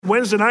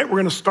Wednesday night, we're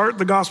going to start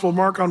the Gospel of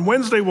Mark. On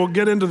Wednesday, we'll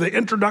get into the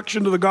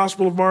introduction to the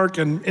Gospel of Mark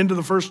and into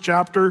the first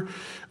chapter.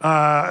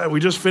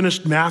 We just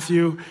finished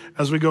Matthew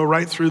as we go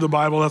right through the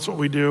Bible. That's what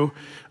we do.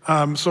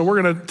 So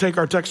we're going to take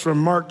our text from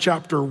Mark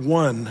chapter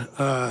 1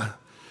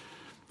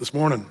 this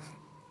morning.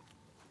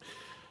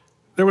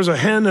 There was a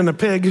hen and a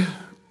pig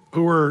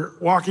who were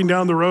walking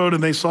down the road,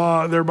 and they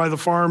saw there by the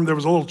farm, there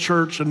was a little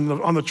church, and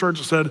on the church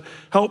it said,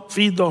 "Help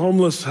feed the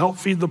homeless, help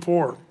feed the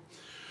poor."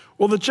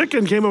 Well, the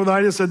chicken came up with the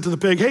idea, said to the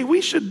pig, "Hey,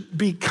 we should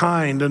be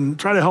kind and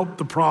try to help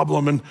the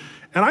problem. And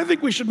I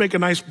think we should make a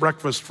nice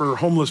breakfast for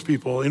homeless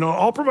people.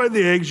 I'll provide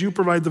the eggs, you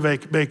provide the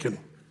bacon."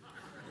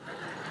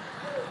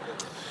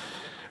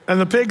 And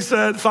the pig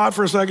thought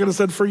for a second and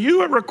said, "For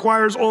you, it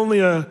requires only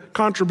a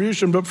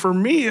contribution, but for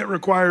me, it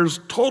requires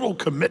total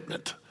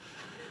commitment."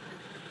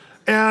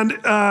 And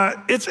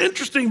it's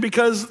interesting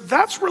because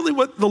that's really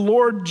what the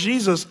Lord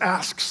Jesus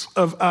asks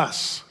of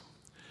us.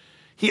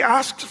 He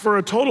asked for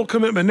a total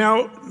commitment.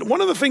 Now,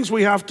 one of the things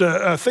we have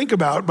to think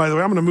about, by the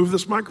way, I'm gonna move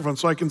this microphone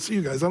so I can see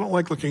you guys. I don't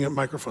like looking at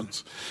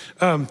microphones.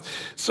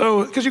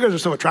 Because you guys are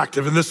so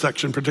attractive in this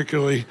section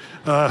particularly.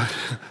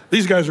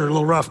 These guys are a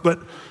little rough, but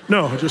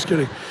no, just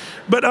kidding.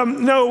 But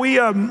we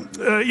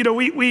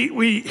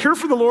hear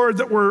from the Lord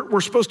that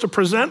we're supposed to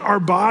present our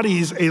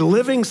bodies a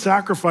living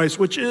sacrifice,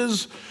 which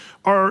is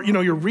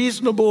your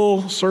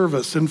reasonable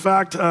service. In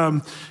fact,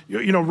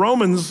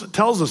 Romans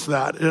tells us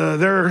that.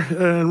 There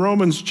in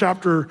Romans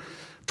chapter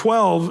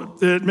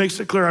 12, it makes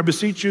it clear, "I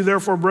beseech you,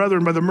 therefore,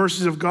 brethren, by the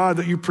mercies of God,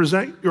 that you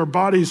present your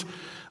bodies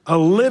a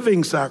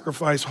living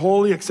sacrifice,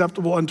 wholly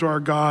acceptable unto our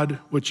God,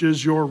 which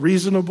is your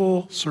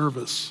reasonable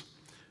service."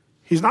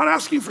 He's not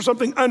asking for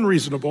something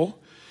unreasonable,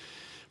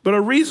 but a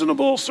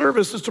reasonable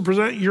service is to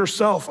present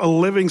yourself a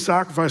living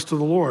sacrifice to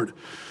the Lord.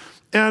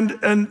 And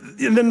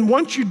then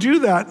once you do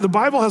that, the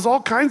Bible has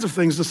all kinds of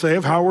things to say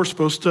of how we're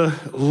supposed to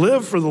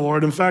live for the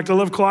Lord. In fact, I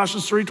love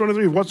Colossians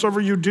 3:23,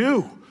 "Whatsoever you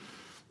do,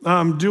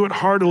 do it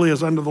heartily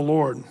as unto the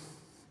Lord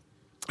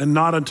and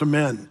not unto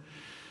men."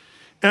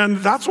 And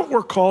that's what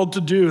we're called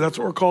to do. That's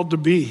what we're called to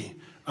be.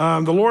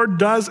 The Lord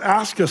does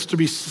ask us to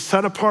be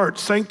set apart,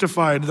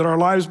 sanctified, that our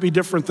lives be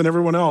different than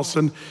everyone else.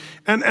 And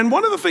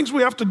one of the things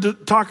we have to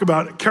talk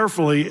about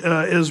carefully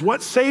is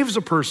what saves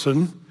a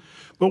person.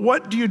 But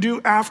what do you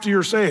do after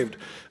you're saved?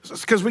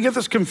 Because we get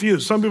this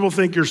confused. Some people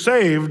think you're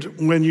saved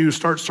when you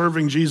start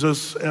serving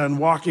Jesus and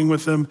walking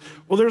with him.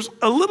 Well, there's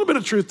a little bit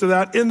of truth to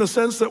that in the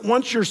sense that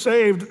once you're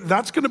saved,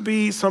 that's going to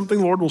be something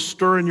the Lord will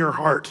stir in your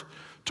heart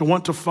to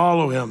want to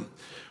follow him,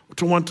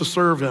 to want to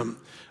serve him.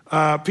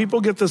 People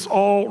get this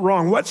all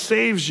wrong. What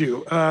saves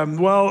you?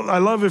 Well, I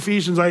love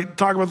Ephesians. I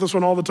talk about this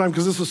one all the time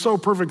because this is so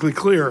perfectly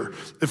clear.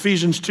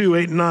 Ephesians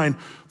 2:8-9.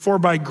 "For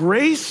by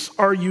grace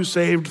are you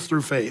saved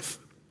through faith.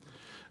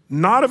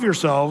 Not of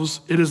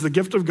yourselves, it is the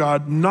gift of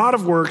God, not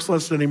of works,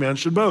 lest any man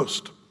should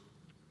boast."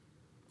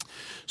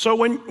 So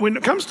when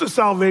it comes to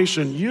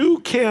salvation, you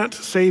can't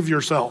save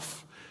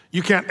yourself.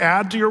 You can't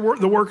add to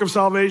the work of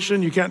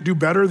salvation. You can't do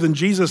better than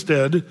Jesus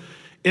did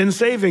in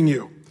saving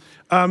you.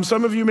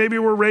 Some of you maybe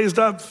were raised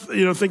up,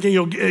 thinking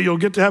you'll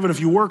get to heaven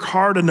if you work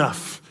hard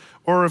enough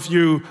or if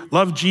you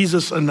love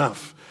Jesus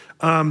enough.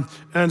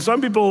 And some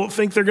people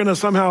think they're gonna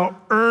somehow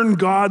earn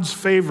God's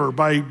favor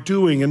by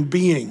doing and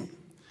being.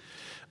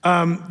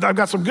 I've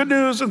got some good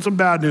news and some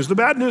bad news. The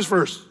bad news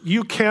first,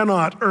 you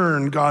cannot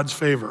earn God's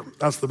favor.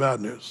 That's the bad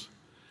news.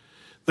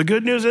 The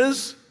good news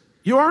is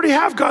you already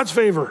have God's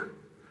favor.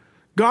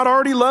 God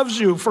already loves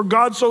you. "For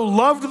God so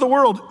loved the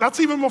world." That's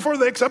even before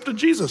they accepted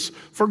Jesus.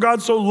 "For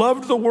God so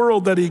loved the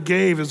world that he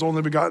gave his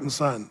only begotten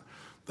son,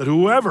 that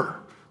whoever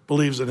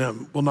believes in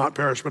him will not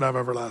perish but have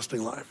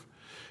everlasting life."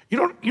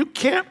 You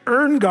can't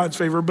earn God's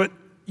favor, but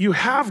you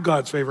have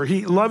God's favor.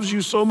 He loves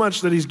you so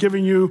much that he's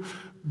giving you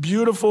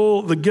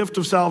the gift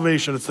of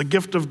salvation. It's the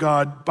gift of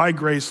God by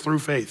grace through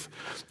faith.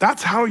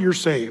 That's how you're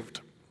saved.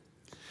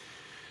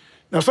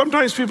 Now,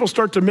 sometimes people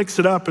start to mix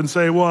it up and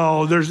say,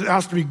 well, there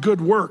has to be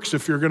good works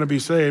if you're gonna be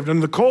saved.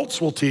 And the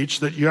cults will teach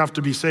that you have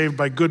to be saved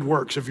by good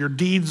works. If your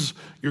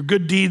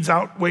good deeds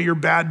outweigh your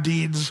bad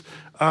deeds,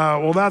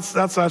 well,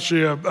 that's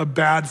actually a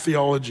bad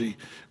theology.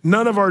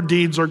 None of our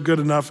deeds are good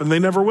enough and they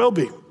never will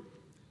be.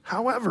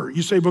 However,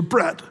 you say, but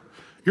Brett,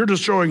 you're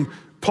just showing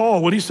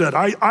Paul what he said.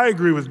 I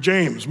agree with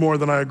James more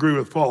than I agree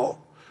with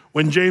Paul.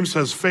 When James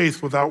says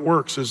faith without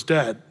works is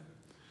dead.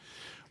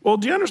 Well,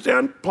 do you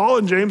understand? Paul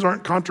and James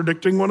aren't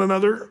contradicting one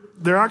another.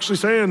 They're actually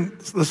saying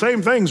the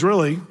same things,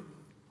 really.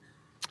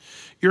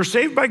 You're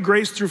saved by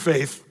grace through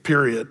faith,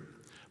 period.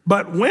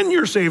 But when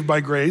you're saved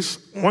by grace,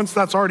 once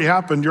that's already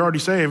happened, you're already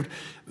saved,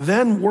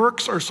 then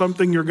works are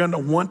something you're gonna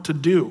want to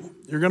do.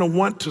 You're gonna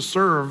want to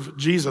serve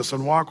Jesus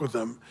and walk with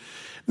him.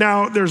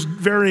 Now, there's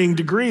varying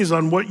degrees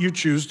on what you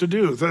choose to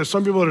do. There's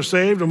some people that are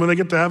saved, and when they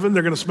get to heaven,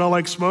 they're gonna smell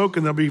like smoke,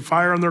 and there'll be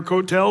fire on their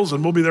coattails,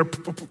 and we'll be there,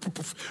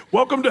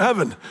 welcome to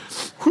heaven.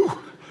 Whew.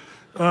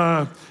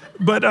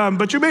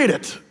 But you made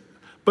it.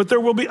 But there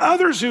will be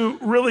others who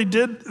really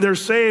they're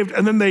saved,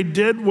 and then they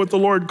did what the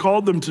Lord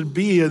called them to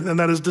be, and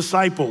that is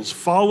disciples,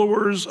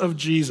 followers of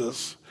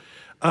Jesus.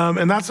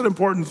 And that's an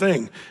important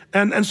thing.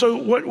 And so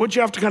what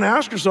you have to kind of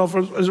ask yourself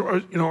is,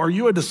 are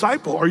you a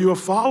disciple? Are you a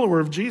follower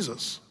of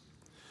Jesus?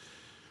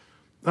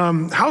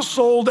 How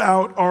sold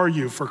out are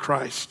you for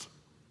Christ?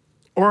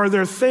 Or are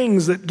there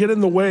things that get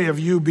in the way of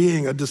you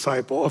being a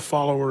disciple, a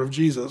follower of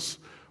Jesus?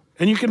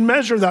 And you can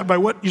measure that by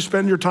what you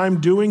spend your time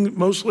doing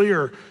mostly,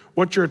 or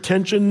what your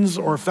attentions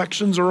or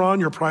affections are on,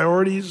 your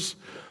priorities.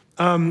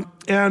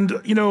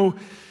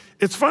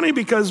 It's funny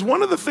because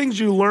one of the things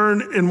you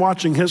learn in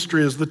watching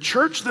history is the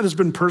church that has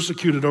been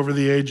persecuted over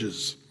the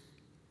ages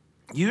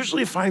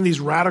usually find these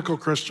radical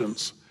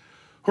Christians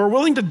who are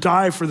willing to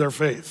die for their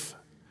faith.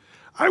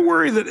 I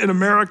worry that in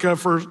America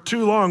for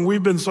too long,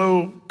 we've been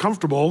so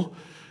comfortable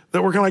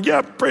that we're kind of like,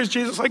 yeah, praise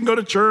Jesus, I can go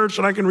to church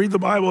and I can read the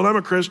Bible and I'm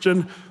a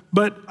Christian.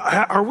 But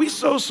are we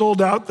so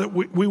sold out that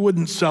we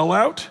wouldn't sell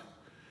out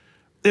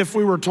if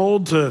we were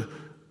told to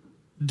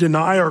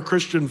deny our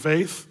Christian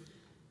faith?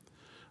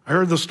 I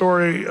heard the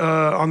story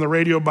on the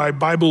radio by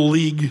Bible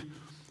League,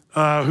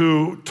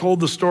 who told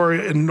the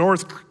story in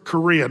North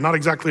Korea, not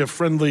exactly a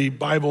friendly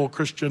Bible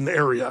Christian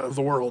area of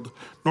the world,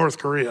 North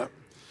Korea.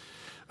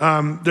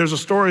 There's a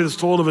story that's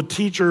told of a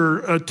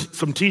teacher,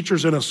 some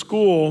teachers in a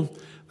school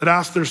that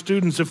asked their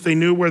students if they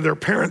knew where their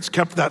parents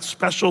kept that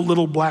special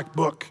little black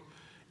book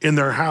in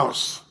their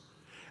house.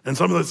 And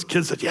some of those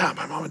kids said, yeah,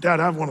 my mom and dad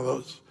have one of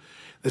those.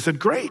 They said,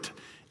 great.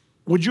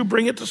 Would you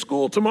bring it to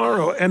school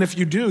tomorrow? And if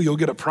you do, you'll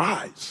get a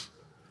prize.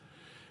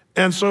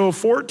 And so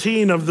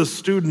 14 of the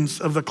students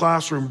of the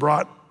classroom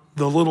brought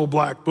the little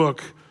black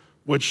book,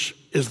 which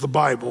is the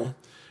Bible,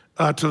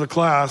 to the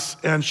class.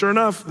 And sure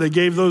enough, they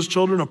gave those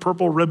children a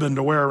purple ribbon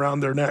to wear around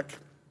their neck.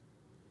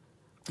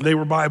 They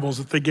were Bibles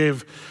that they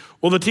gave.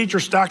 Well, the teacher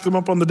stacked them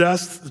up on the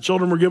desk. The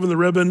children were given the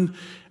ribbon.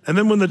 And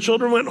then when the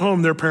children went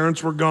home, their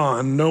parents were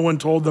gone. No one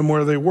told them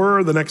where they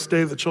were. The next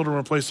day, the children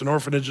were placed in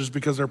orphanages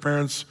because their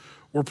parents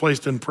were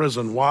placed in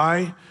prison.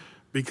 Why?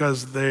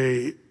 Because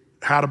they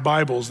had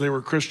Bibles. They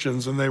were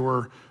Christians, and they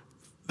were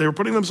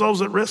putting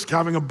themselves at risk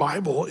having a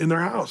Bible in their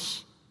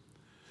house.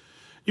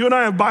 You and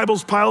I have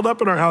Bibles piled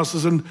up in our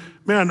houses, and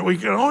man, we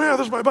go, oh yeah,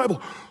 there's my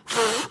Bible.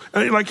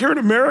 And like here in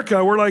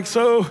America, we're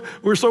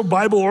so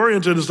Bible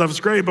oriented and stuff.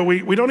 It's great, but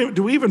we don't even,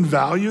 do we even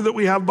value that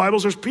we have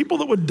Bibles? There's people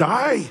that would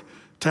die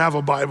to have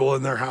a Bible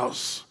in their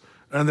house,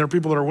 and there are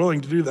people that are willing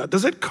to do that.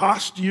 Does it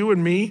cost you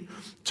and me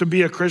to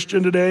be a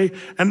Christian today?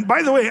 And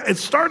by the way,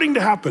 it's starting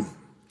to happen.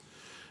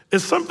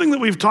 It's something that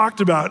we've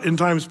talked about in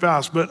times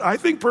past, but I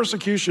think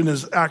persecution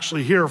is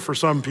actually here for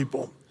some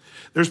people.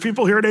 There's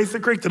people here at 8th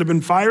and Creek that have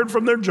been fired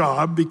from their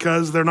job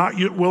because they're not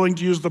willing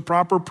to use the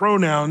proper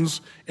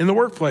pronouns in the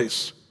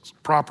workplace,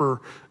 proper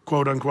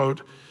quote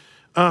unquote.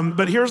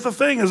 But here's the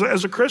thing,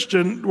 as a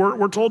Christian,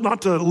 we're told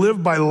not to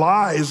live by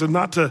lies and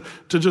not to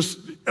just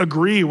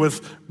agree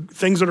with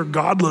things that are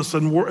godless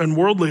and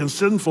worldly and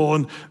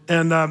sinful.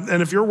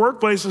 And if your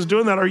workplace is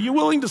doing that, are you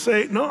willing to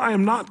say, no, I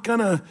am not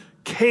gonna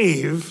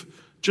cave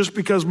just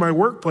because my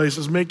workplace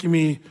is making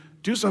me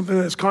do something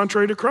that's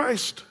contrary to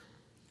Christ?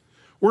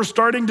 We're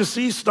starting to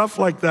see stuff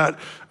like that.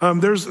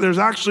 There's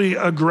actually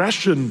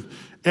aggression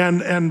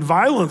and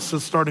violence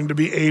that's starting to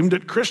be aimed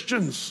at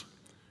Christians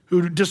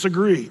who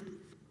disagree.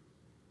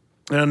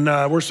 And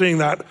we're seeing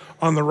that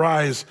on the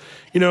rise.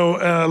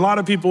 A lot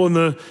of people in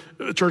the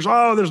church,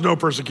 there's no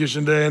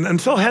persecution today. And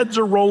until heads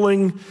are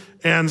rolling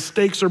and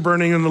stakes are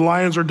burning and the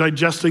lions are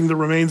digesting the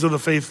remains of the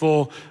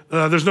faithful,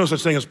 there's no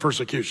such thing as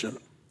persecution.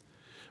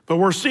 But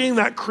we're seeing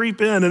that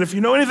creep in. And if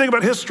you know anything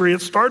about history,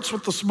 it starts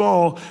with the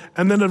small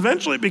and then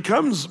eventually it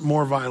becomes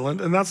more violent.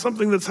 And that's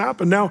something that's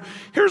happened. Now,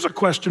 here's a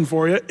question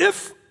for you.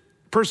 If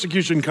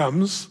persecution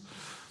comes,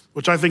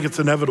 which I think it's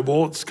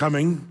inevitable, it's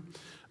coming,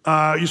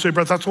 you say,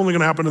 Brett, that's only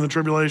going to happen in the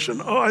tribulation.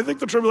 I think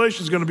the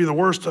tribulation is going to be the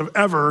worst of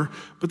ever,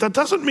 but that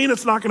doesn't mean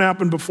it's not going to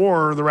happen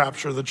before the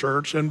rapture of the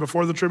church and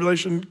before the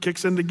tribulation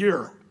kicks into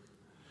gear.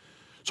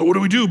 So what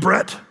do we do,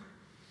 Brett?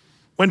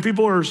 When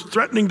people are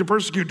threatening to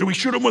persecute, do we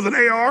shoot them with an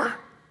AR?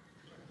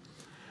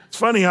 It's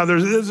funny how there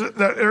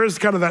is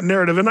kind of that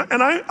narrative. And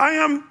I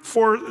am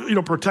for,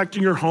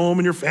 protecting your home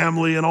and your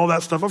family and all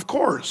that stuff, of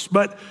course.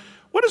 But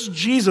what does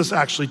Jesus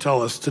actually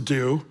tell us to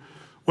do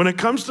when it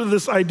comes to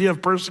this idea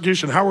of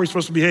persecution? How are we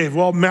supposed to behave?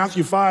 Well,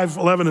 Matthew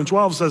 5:11 and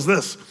 12 says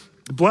this: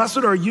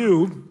 blessed are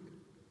you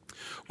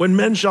when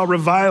men shall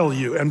revile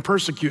you and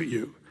persecute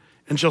you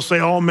and shall say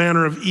all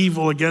manner of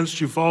evil against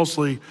you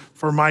falsely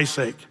for my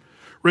sake.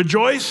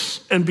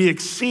 Rejoice and be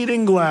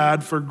exceeding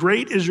glad, for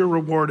great is your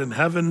reward in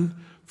heaven,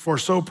 for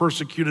so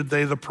persecuted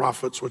they the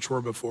prophets which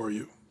were before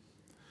you.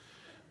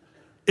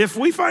 If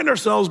we find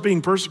ourselves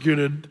being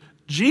persecuted,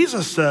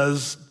 Jesus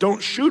says, don't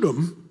shoot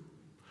them,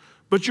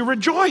 but you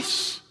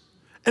rejoice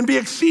and be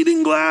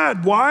exceeding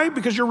glad. Why?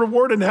 Because your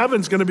reward in heaven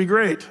is going to be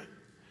great.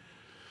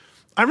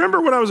 I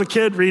remember when I was a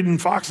kid reading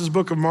Fox's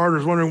Book of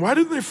Martyrs, wondering, why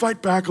didn't they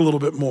fight back a little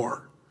bit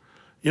more?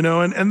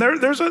 And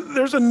there's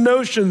a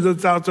notion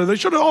that's out there. They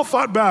should have all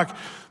fought back.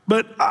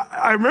 But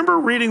I remember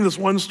reading this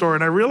one story,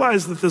 and I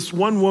realized that this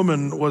one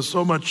woman was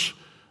so much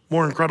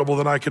more incredible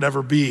than I could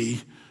ever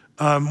be.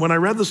 When I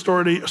read the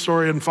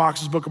story in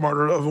Fox's Book of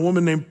Martyrs of a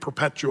woman named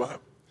Perpetua.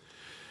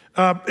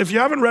 If you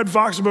haven't read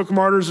Fox's Book of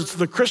Martyrs, it's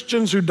the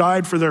Christians who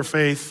died for their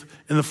faith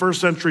in the 1st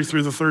century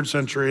through the 3rd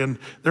century. And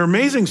they're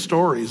amazing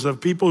stories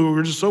of people who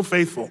were just so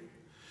faithful.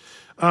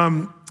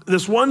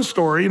 This one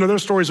story,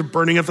 there's stories of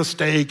burning at the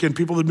stake and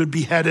people that had been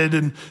beheaded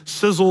and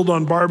sizzled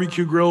on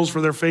barbecue grills for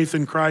their faith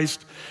in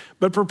Christ.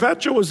 But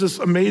Perpetua was this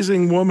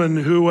amazing woman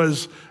who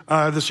was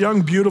this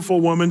young,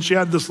 beautiful woman. She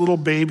had this little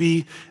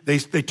baby. They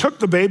took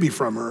the baby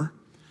from her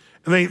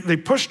and they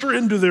pushed her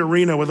into the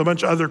arena with a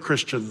bunch of other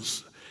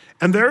Christians.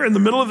 And there in the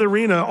middle of the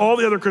arena, all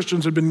the other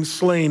Christians had been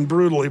slain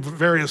brutally,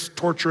 various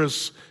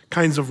torturous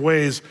kinds of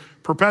ways.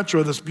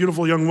 Perpetua, this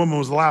beautiful young woman,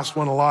 was the last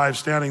one alive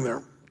standing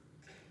there.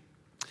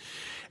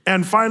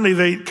 And finally,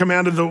 they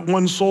commanded the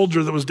one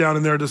soldier that was down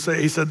in there to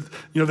say,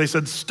 they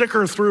said, stick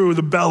her through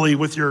the belly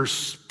with your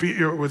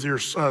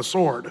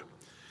sword.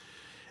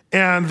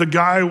 And the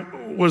guy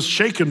was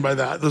shaken by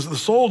that. The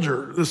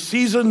soldier, the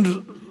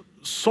seasoned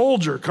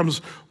soldier comes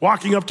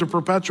walking up to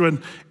Perpetua,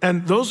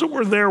 and those that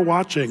were there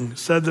watching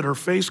said that her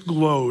face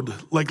glowed,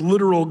 like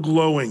literal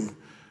glowing,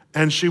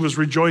 and she was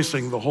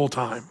rejoicing the whole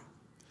time.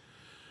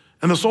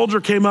 And the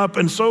soldier came up,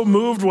 and so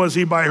moved was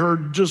he by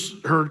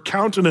her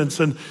countenance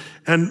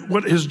and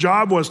what his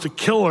job was to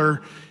kill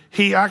her,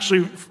 he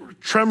actually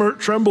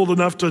trembled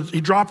enough he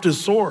dropped his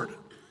sword.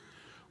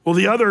 Well,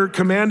 the other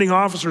commanding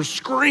officers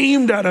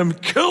screamed at him,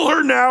 kill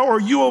her now or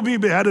you will be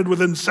beheaded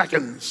within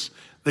seconds,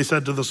 they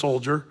said to the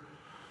soldier.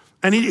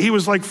 And he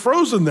was like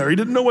frozen there. He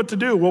didn't know what to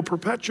do. Well,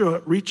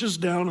 Perpetua reaches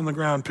down on the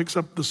ground, picks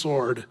up the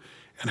sword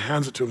and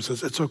hands it to him and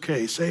says, it's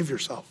okay, save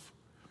yourself.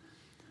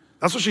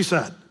 That's what she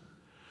said.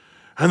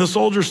 And the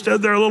soldier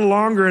stood there a little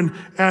longer,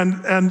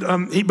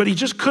 but he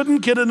just couldn't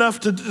get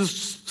enough to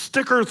just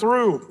stick her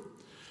through.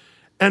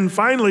 And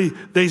finally,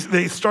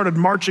 they started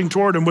marching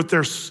toward him with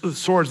their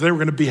swords. They were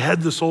going to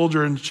behead the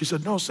soldier, and she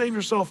said, no, save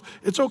yourself.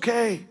 It's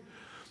okay.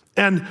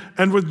 And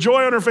with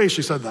joy on her face,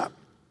 she said that.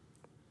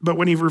 But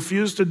when he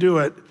refused to do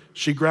it,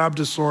 she grabbed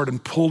his sword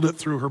and pulled it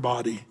through her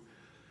body,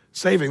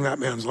 saving that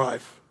man's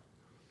life.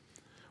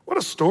 What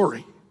a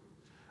story.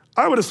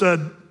 I would have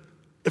said,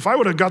 if I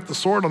would have got the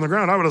sword on the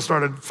ground, I would have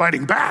started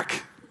fighting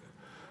back.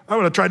 I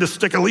would have tried to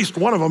stick at least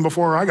one of them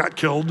before I got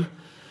killed.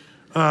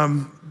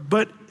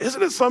 But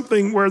isn't it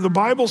something where the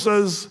Bible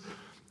says,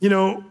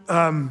 you're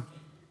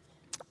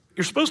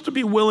supposed to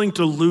be willing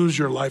to lose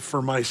your life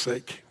for my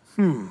sake?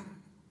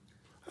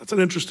 That's an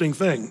interesting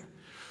thing.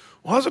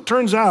 Well, as it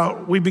turns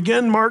out, we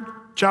begin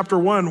Mark chapter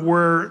 1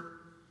 where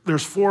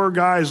there's 4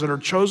 guys that are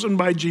chosen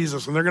by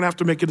Jesus, and they're gonna have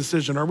to make a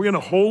decision. Are we gonna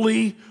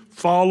wholly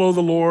follow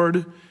the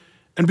Lord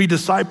and be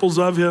disciples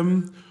of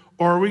him,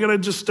 or are we gonna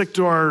just stick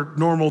to our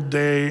normal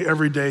day,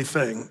 everyday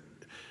thing?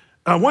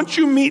 Once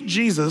you meet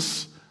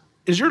Jesus,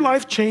 is your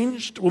life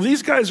changed? Well,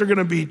 these guys are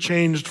gonna be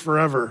changed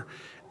forever,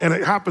 and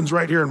it happens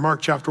right here in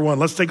Mark chapter 1.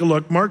 Let's take a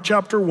look. Mark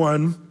chapter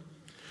 1,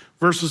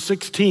 verses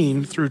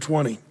 16 through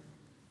 20.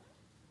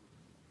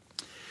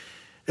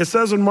 It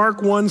says in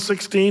Mark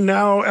 1:16,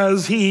 now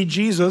as he,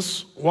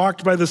 Jesus,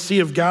 walked by the Sea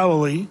of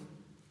Galilee,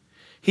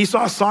 he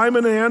saw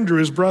Simon and Andrew,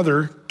 his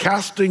brother,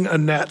 casting a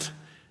net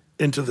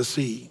into the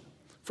sea,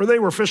 for they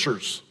were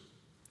fishers.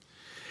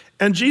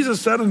 And Jesus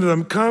said unto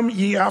them, come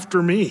ye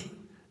after me,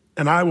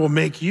 and I will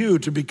make you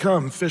to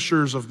become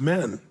fishers of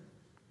men.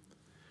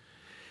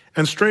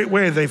 And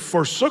straightway they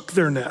forsook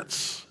their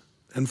nets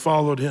and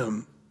followed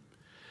him.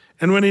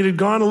 And when he had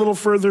gone a little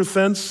further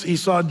thence, he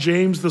saw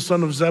James the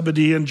son of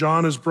Zebedee and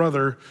John his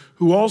brother,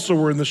 who also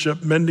were in the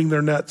ship mending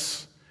their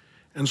nets.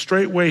 And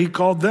straightway he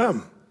called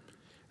them.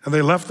 And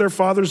they left their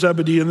father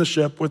Zebedee in the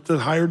ship with the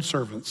hired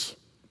servants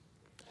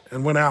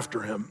and went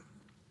after him.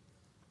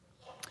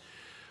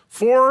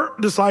 4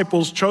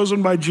 disciples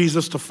chosen by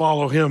Jesus to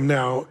follow him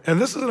now. And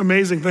this is an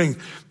amazing thing.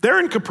 They're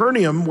in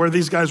Capernaum, where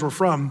these guys were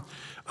from.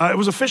 It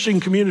was a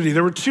fishing community.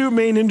 There were 2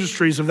 main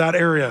industries of that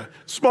area.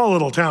 Small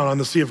little town on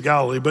the Sea of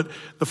Galilee. But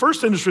the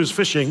first industry was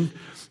fishing.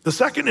 The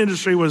second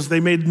industry was they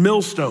made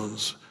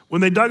millstones. When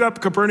they dug up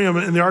Capernaum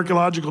in the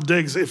archaeological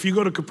digs, if you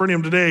go to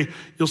Capernaum today,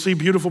 you'll see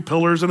beautiful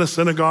pillars and a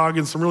synagogue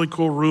and some really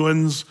cool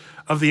ruins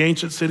of the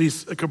ancient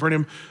cities of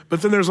Capernaum.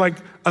 But then there's like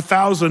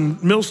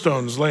 1,000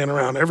 millstones laying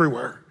around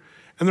everywhere.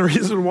 And the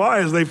reason why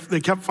is they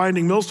kept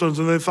finding millstones,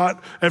 and they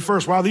thought at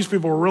first, wow, these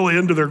people were really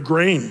into their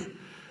grain.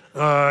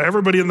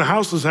 Everybody in the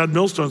houses had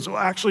millstones. Well,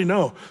 actually,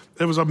 no.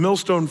 There was a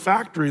millstone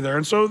factory there.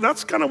 And so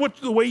that's kind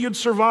of the way you'd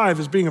survive,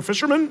 is being a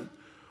fisherman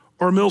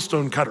or a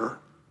millstone cutter.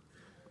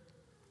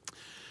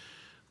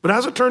 But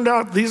as it turned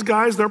out, these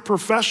guys, their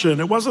profession,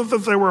 it wasn't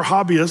that they were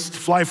hobbyists,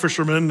 fly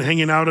fishermen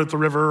hanging out at the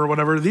river or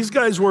whatever. These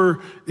guys,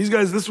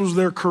 this was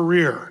their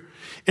career.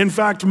 In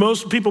fact,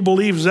 most people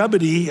believe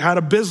Zebedee had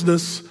a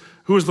business,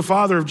 who was the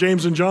father of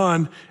James and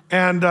John,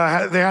 and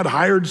they had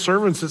hired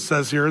servants, it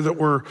says here, that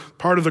were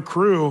part of the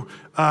crew.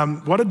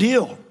 What a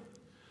deal.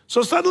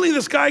 So suddenly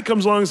this guy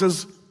comes along and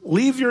says,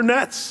 leave your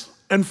nets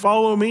and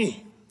follow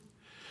me.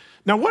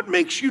 Now, what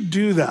makes you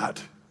do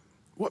that?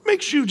 What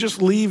makes you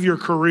just leave your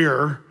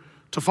career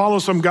to follow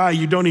some guy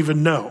you don't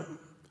even know?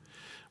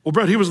 Well,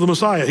 Brett, he was the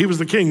Messiah. He was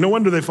the king. No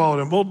wonder they followed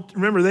him. Well,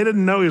 remember, they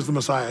didn't know he was the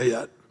Messiah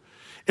yet.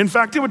 In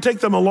fact, it would take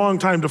them a long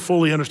time to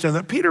fully understand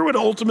that. Peter would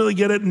ultimately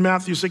get it in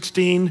Matthew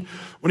 16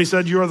 when he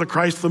said, "You are the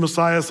Christ, the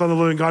Messiah, Son of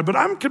the living God." But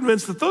I'm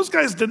convinced that those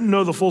guys didn't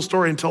know the full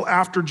story until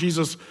after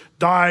Jesus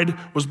died,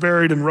 was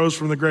buried, and rose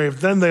from the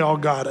grave. Then they all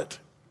got it,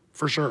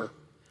 for sure.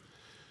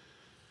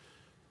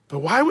 But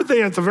why would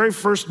they, at the very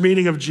first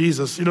meeting of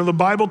Jesus, the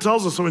Bible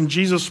tells us that when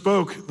Jesus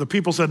spoke, the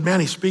people said, "Man,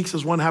 he speaks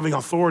as one having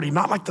authority,"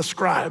 not like the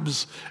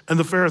scribes and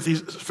the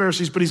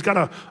Pharisees, but he's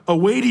got a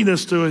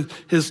weightiness to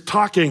his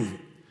talking.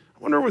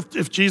 I wonder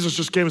if Jesus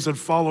just came and said,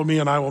 "Follow me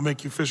and I will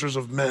make you fishers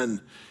of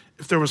men."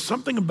 If there was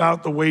something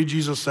about the way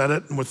Jesus said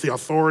it and with the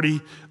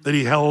authority that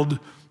he held,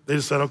 they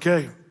just said,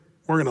 "Okay,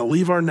 we're gonna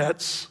leave our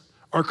nets,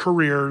 our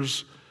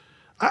careers."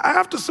 I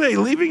have to say,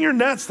 leaving your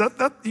nets,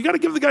 that you gotta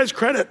give the guys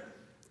credit.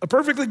 A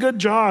perfectly good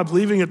job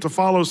leaving it to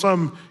follow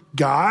some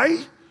guy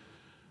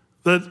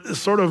that is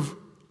sort of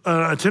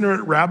an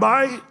itinerant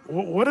rabbi.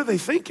 What are they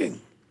thinking?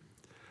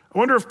 I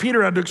wonder if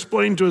Peter had to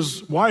explain to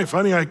his wife,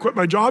 "Honey, I quit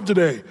my job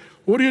today."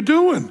 "What are you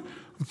doing?"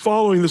 "I'm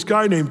following this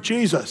guy named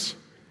Jesus."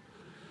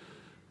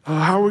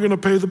 "How are we gonna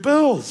pay the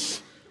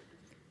bills?"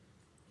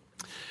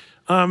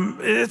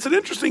 It's an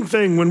interesting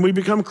thing. When we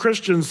become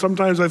Christians,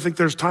 sometimes I think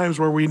there's times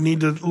where we need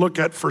to look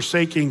at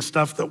forsaking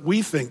stuff that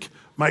we think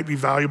might be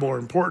valuable or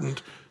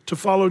important to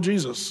follow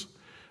Jesus.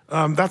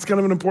 That's kind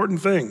of an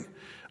important thing.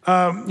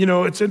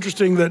 It's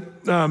interesting that,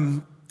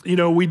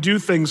 we do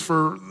things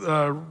for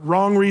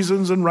wrong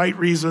reasons and right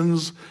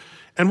reasons.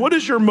 And what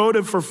is your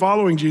motive for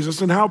following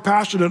Jesus, and how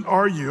passionate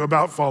are you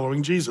about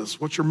following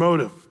Jesus? What's your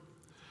motive?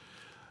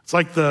 It's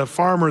like the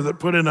farmer that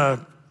put in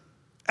a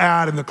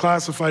ad in the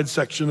classified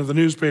section of the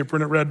newspaper,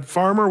 and it read,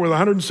 "Farmer with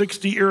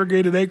 160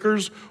 irrigated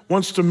acres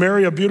wants to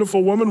marry a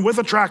beautiful woman with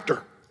a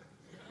tractor."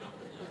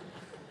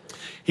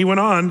 He went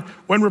on,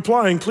 "When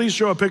replying, please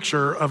show a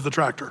picture of the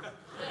tractor."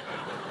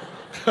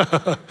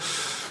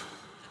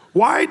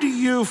 Why do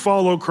you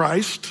follow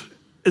Christ?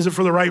 Is it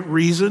for the right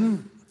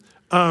reason?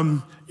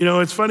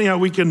 It's funny how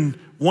we can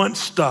want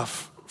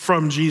stuff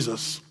from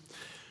Jesus.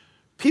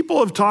 People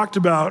have talked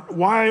about,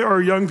 why are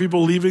young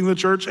people leaving the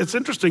church? It's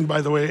interesting,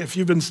 by the way, if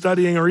you've been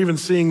studying or even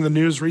seeing the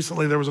news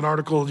recently, there was an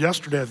article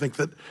yesterday, I think,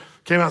 that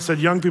came out and said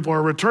young people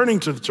are returning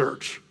to the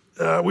church.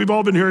 We've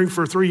all been hearing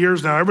for 3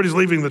 years now, everybody's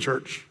leaving the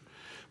church.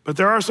 But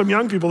there are some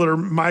young people that are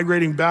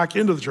migrating back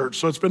into the church.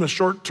 So it's been a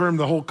short term,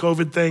 the whole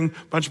COVID thing.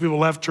 A bunch of people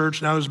left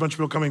church. Now there's a bunch of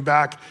people coming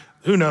back.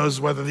 Who knows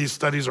whether these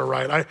studies are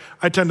right?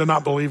 I tend to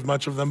not believe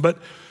much of them. But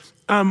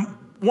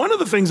one of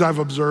the things I've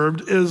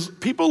observed is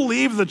people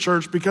leave the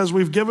church because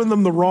we've given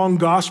them the wrong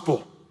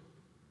gospel.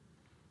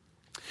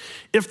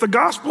 If the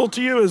gospel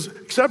to you is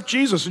accept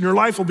Jesus and your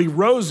life will be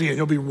rosy and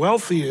you'll be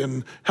wealthy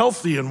and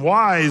healthy and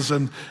wise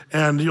and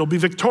you'll be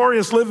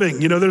victorious living.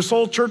 There's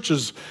whole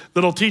churches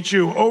that'll teach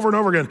you over and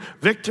over again,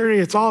 victory,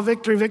 it's all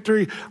victory,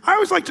 victory. I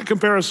always like to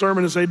compare a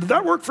sermon and say, did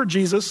that work for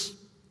Jesus?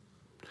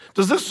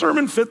 Does this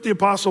sermon fit the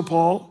Apostle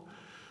Paul?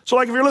 So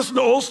like if you're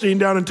listening to Olstein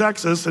down in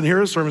Texas and hear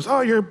his sermons,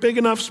 "Oh, you're big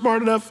enough,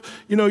 smart enough,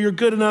 you're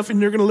good enough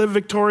and you're gonna live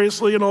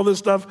victoriously and all this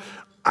stuff."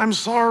 I'm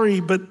sorry,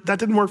 but that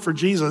didn't work for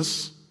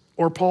Jesus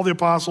or Paul the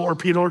Apostle or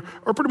Peter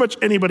or pretty much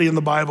anybody in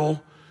the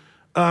Bible.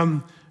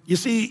 You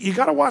see, you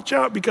gotta watch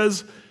out,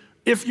 because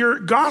if your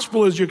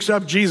gospel is you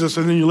accept Jesus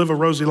and then you live a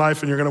rosy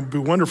life and you're gonna be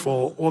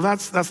wonderful, well,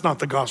 that's not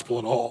the gospel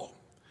at all.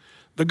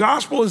 The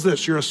gospel is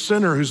this: you're a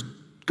sinner who's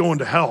going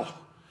to hell.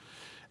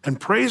 And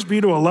praise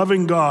be to a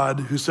loving God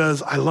who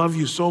says, "I love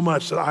you so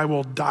much that I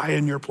will die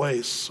in your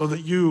place so that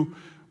you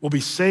will be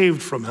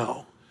saved from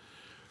hell."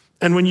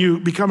 And when you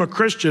become a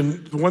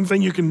Christian, the one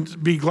thing you can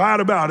be glad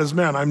about is,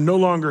 man, I'm no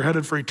longer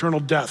headed for eternal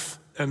death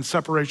and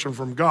separation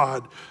from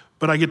God,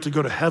 but I get to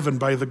go to heaven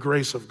by the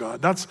grace of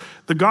God.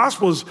 The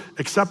gospel is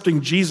accepting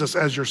Jesus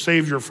as your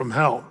savior from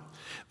hell.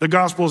 The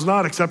gospel is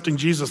not accepting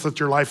Jesus that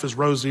your life is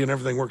rosy and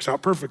everything works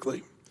out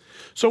perfectly.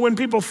 So when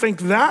people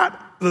think that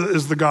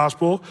is the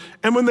gospel,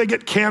 and when they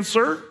get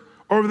cancer,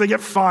 or when they get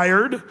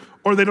fired,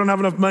 or they don't have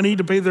enough money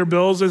to pay their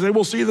bills, they say,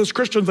 "Well, see, this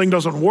Christian thing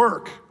doesn't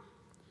work."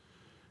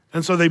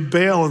 And so they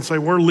bail and say,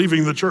 "We're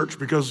leaving the church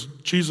because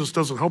Jesus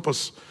doesn't help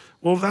us."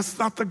 Well, that's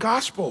not the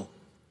gospel.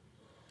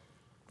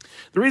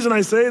 The reason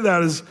I say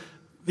that is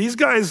these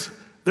guys,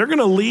 they're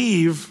gonna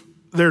leave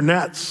their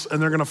nets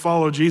and they're gonna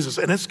follow Jesus,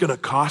 and it's gonna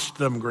cost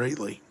them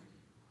greatly.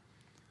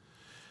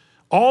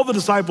 All the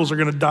disciples are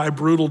gonna die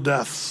brutal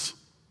deaths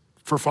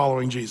for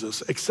following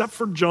Jesus, except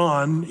for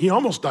John. He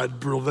almost died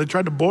brutal. They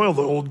tried to boil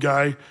the old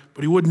guy,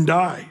 but he wouldn't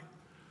die.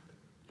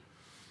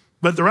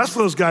 But the rest of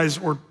those guys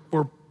were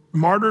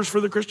martyrs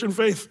for the Christian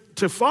faith.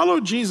 To follow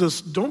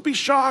Jesus, don't be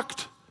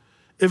shocked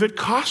if it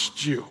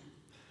costs you.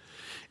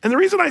 And the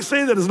reason I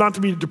say that is not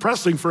to be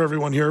depressing for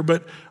everyone here,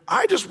 but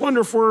I just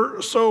wonder if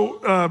we're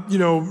so,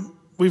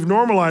 we've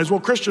normalized, well,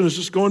 Christian is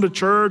just going to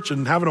church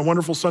and having a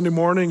wonderful Sunday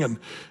morning and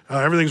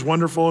everything's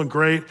wonderful and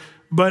great.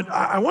 But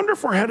I wonder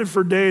if we're headed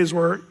for days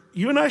where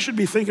you and I should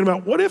be thinking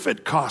about, what if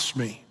it costs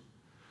me?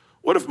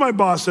 What if my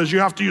boss says you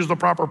have to use the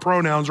proper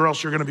pronouns or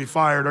else you're gonna be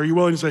fired? Are you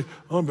willing to say,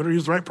 "Oh, I better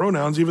use the right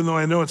pronouns," even though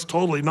I know it's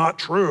totally not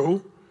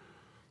true?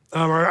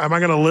 Or am I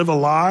gonna live a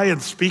lie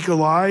and speak a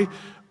lie?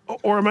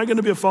 or am I going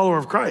to be a follower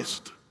of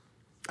Christ?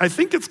 I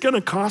think it's going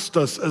to cost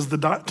us as the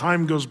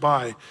time goes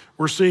by.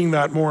 We're seeing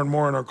that more and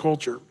more in our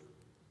culture.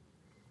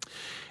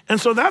 And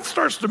so that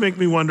starts to make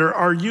me wonder,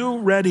 are you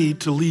ready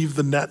to leave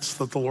the nets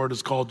that the Lord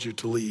has called you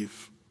to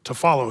leave, to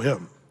follow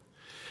him?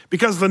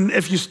 Because then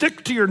if you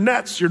stick to your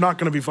nets, you're not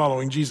going to be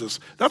following Jesus.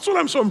 That's what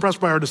I'm so impressed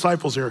by our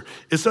disciples here.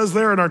 It says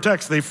there in our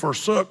text, they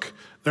forsook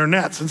their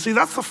nets. And see,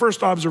 that's the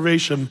first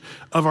observation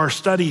of our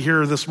study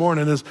here this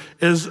morning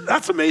is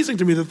that's amazing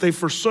to me that they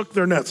forsook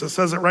their nets. It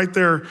says it right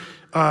there,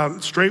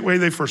 straightway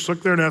they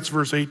forsook their nets,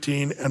 verse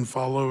 18, and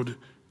followed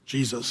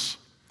Jesus.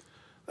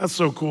 That's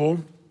so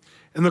cool.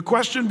 And the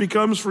question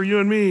becomes for you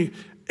and me,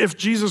 if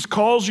Jesus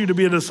calls you to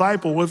be a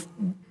disciple,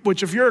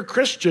 which if you're a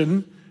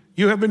Christian,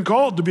 you have been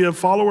called to be a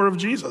follower of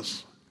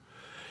Jesus.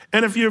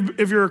 And if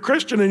you're a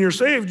Christian and you're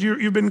saved,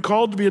 you've been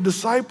called to be a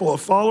disciple, a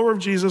follower of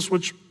Jesus,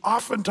 which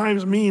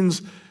oftentimes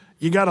means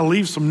you got to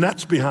leave some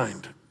nets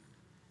behind.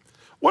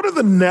 What are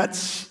the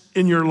nets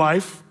in your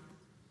life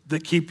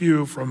that keep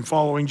you from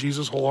following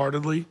Jesus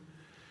wholeheartedly?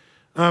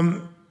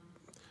 And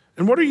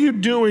what are you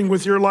doing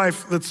with your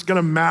life that's going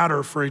to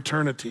matter for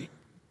eternity?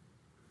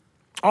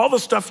 All the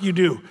stuff you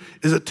do,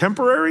 is it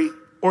temporary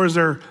or is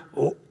there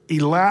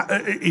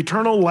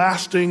eternal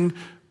lasting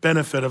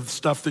benefit of the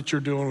stuff that you're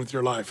doing with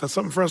your life? That's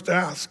something for us to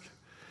ask.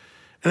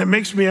 And it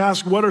makes me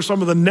ask, what are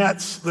some of the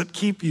nets that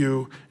keep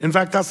you? In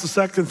fact, that's the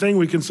second thing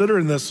we consider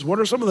in this, is what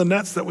are some of the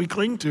nets that we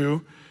cling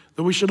to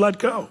that we should let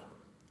go?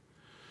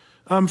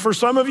 For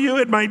some of you,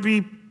 it might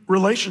be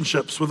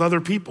relationships with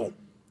other people.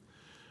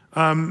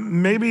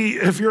 Maybe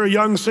if you're a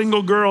young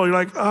single girl, you're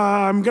like,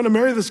 I'm gonna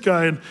marry this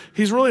guy and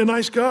he's really a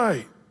nice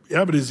guy.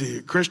 Yeah, but is he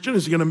a Christian?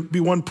 Is he gonna be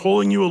one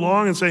pulling you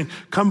along and saying,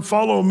 come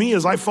follow me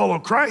as I follow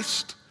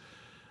Christ?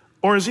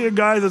 Or is he a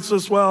guy that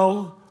says,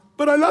 well,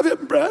 but I love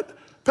him, Brett.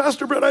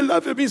 Pastor Brett, I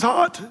love him, he's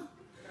hot.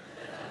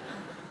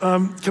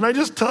 Can I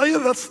just tell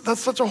you, that's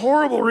such a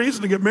horrible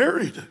reason to get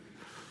married.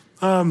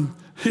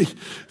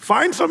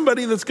 Find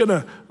somebody that's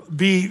gonna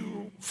be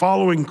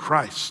following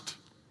Christ.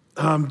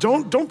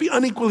 Don't be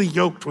unequally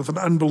yoked with an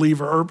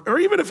unbeliever, or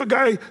even if a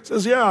guy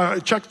says, yeah, I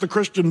checked the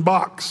Christian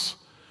box.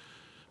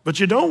 But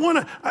you don't want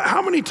to,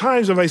 how many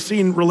times have I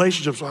seen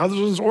relationships with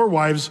husbands or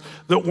wives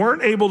that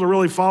weren't able to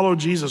really follow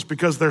Jesus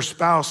because their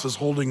spouse is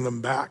holding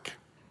them back?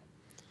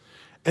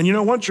 And you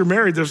know, once you're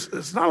married,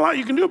 there's not a lot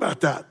you can do about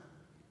that.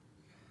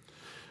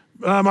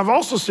 I've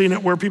also seen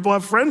it where people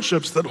have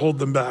friendships that hold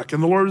them back,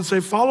 and the Lord would say,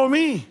 follow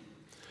me.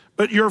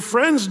 But your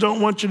friends don't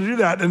want you to do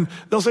that. And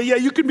they'll say, yeah,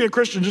 you can be a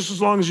Christian just as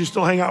long as you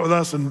still hang out with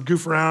us and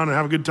goof around and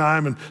have a good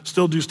time and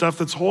still do stuff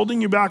that's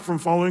holding you back from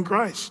following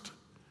Christ.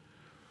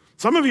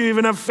 Some of you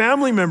even have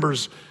family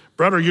members.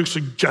 Brett, are you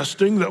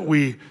suggesting that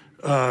we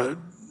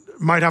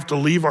might have to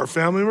leave our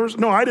family members?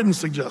 No, I didn't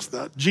suggest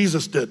that.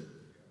 Jesus did.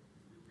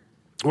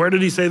 Where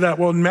did he say that?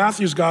 Well, in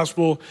Matthew's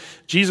gospel,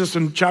 Jesus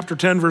in chapter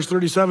 10, verse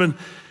 37,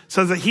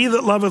 says that he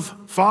that loveth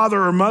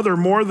father or mother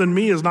more than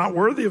me is not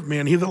worthy of me,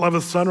 and he that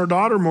loveth son or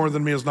daughter more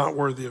than me is not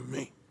worthy of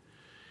me.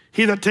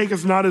 He that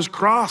taketh not his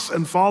cross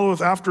and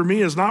followeth after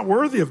me is not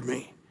worthy of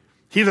me.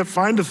 He that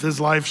findeth his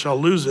life shall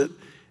lose it,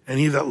 and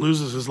he that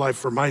loses his life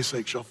for my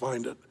sake shall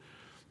find it.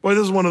 Boy,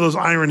 this is one of those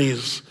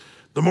ironies.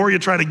 The more you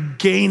try to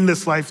gain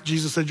this life,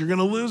 Jesus said, you're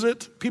gonna lose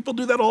it. People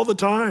do that all the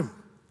time.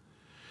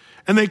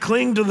 And they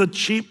cling to the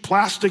cheap,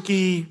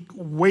 plasticky,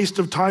 waste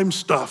of time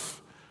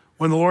stuff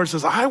when the Lord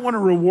says, I wanna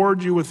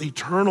reward you with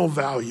eternal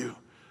value.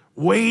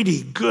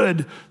 Weighty,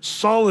 good,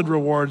 solid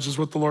rewards is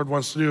what the Lord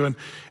wants to do.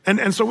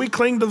 And so we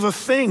cling to the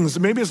things.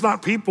 Maybe it's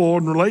not people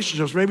and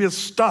relationships, maybe it's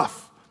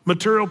stuff.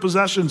 Material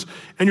possessions,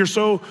 and you're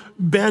so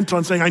bent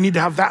on saying, I need to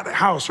have that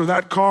house or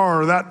that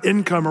car or that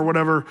income or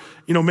whatever.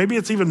 You know, maybe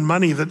it's even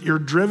money that you're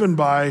driven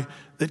by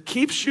that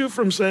keeps you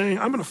from saying,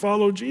 I'm gonna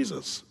follow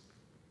Jesus.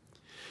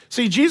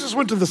 See, Jesus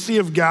went to the Sea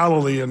of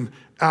Galilee and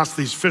asked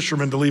these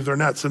fishermen to leave their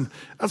nets, and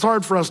that's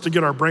hard for us to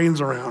get our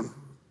brains around.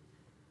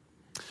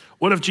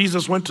 What if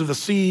Jesus went to the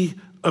Sea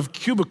of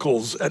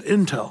Cubicles at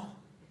Intel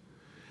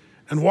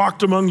and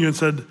walked among you and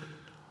said,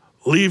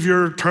 leave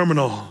your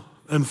terminal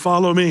and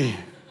follow me,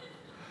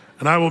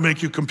 and I will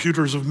make you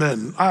computers of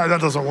men.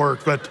 That doesn't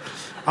work, but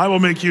I will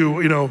make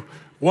you,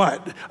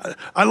 what?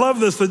 I love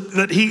this,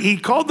 that he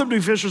called them to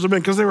be fishers of men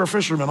because they were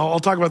fishermen. I'll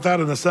talk about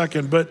that in a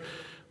second. But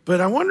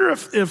I wonder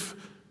if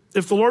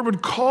the Lord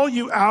would call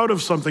you out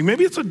of something.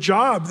 Maybe it's a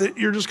job that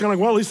you're just kind of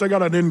like, well, at least I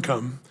got an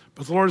income.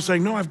 But the Lord is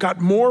saying, no, I've got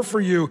more for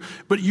you,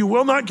 but you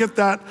will not get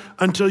that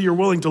until you're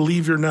willing to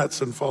leave your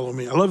nets and follow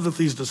me. I love that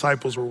these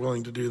disciples were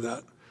willing to do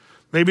that.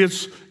 Maybe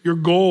it's your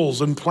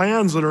goals and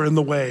plans that are in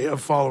the way of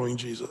following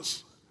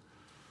Jesus.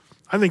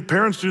 I think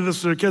parents do this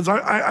to their kids.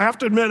 I have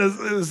to admit,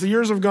 as the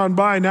years have gone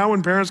by, now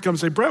when parents come and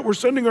say, Brett, we're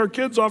sending our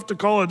kids off to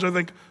college, I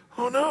think,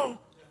 oh no,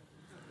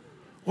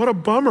 what a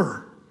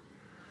bummer.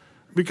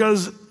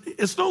 Because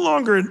it's no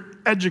longer an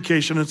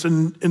education, it's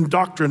an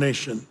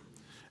indoctrination.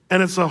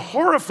 And it's a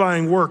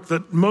horrifying work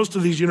that most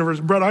of these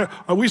universities, Brett,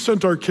 we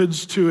sent our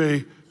kids to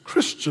a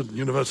Christian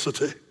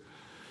university.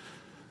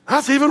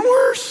 That's even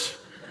worse.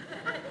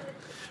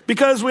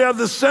 because we have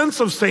this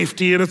sense of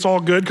safety and it's all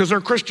good because they're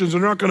Christians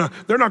and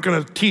they're not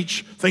gonna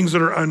teach things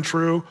that are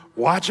untrue.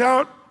 Watch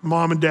out,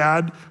 mom and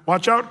dad.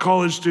 Watch out,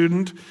 college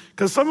student.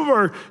 Because some of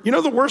our,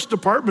 the worst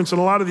departments in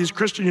a lot of these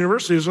Christian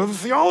universities are the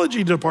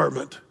theology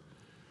department,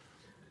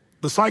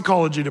 the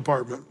psychology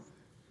department.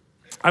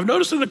 I've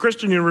noticed in the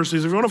Christian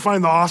universities, if you want to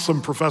find the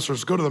awesome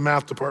professors, go to the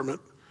math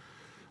department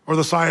or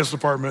the science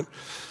department.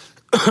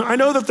 I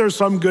know that there's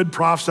some good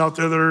profs out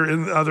there that are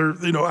in other,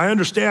 I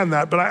understand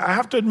that, but I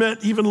have to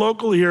admit, even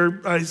locally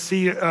here, I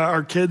see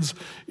our kids,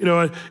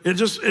 it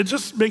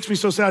just makes me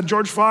so sad.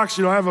 George Fox,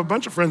 I have a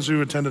bunch of friends who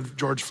attended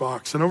George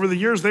Fox, and over the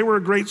years, they were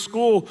a great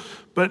school,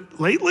 but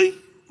lately,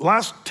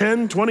 last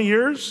 10, 20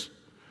 years,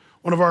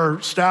 one of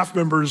our staff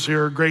members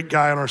here, a great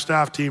guy on our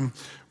staff team,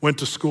 went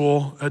to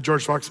school at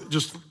George Fox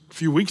just a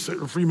few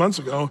months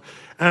ago,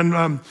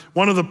 and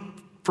one of the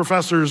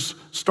professors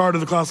started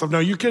the class off, now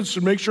you kids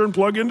should make sure and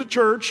plug into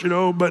church,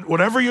 but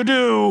whatever you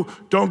do,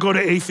 don't go to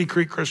Athey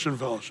Creek Christian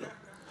Fellowship.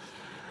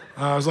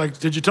 I was like,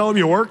 did you tell him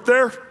you worked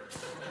there?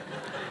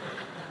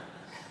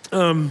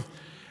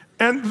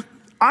 And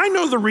I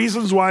know the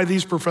reasons why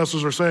these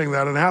professors are saying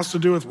that, and it has to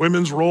do with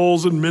women's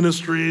roles in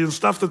ministry and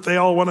stuff that they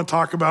all want to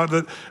talk about.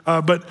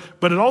 But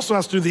it also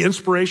has to do with the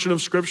inspiration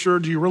of Scripture.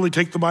 Do you really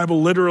take the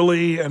Bible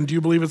literally, and do you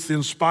believe it's the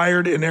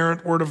inspired,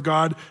 inerrant Word of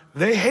God?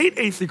 They hate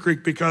Athey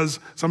Creek because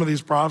some of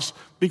these profs,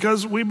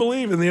 because we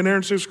believe in the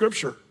inerrancy of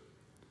Scripture.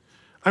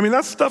 I mean,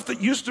 that's stuff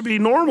that used to be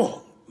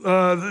normal.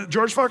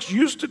 George Fox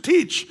used to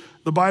teach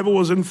the Bible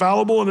was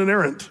infallible and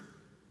inerrant.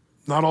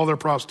 Not all their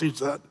profs teach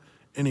that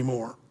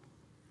anymore.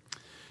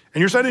 And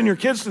you're sending your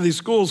kids to these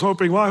schools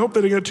hoping, well, I hope they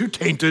don't get too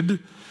tainted.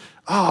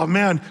 Oh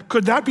man,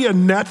 could that be a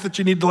net that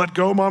you need to let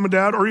go, mom and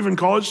dad, or even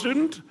college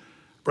student?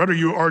 Brett, are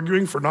you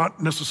arguing for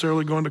not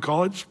necessarily going to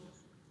college?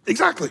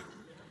 Exactly.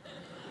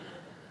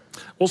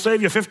 We'll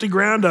save you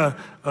 $50,000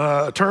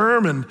 a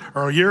term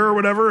or a year or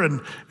whatever,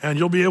 and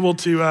you'll be able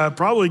to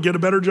probably get a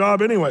better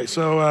job anyway.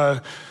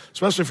 So,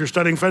 especially if you're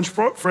studying French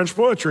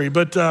poetry,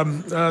 but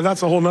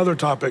that's a whole nother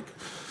topic.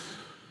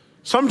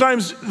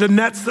 Sometimes the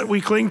nets that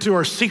we cling to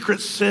are secret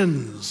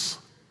sins,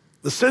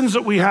 the sins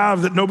that we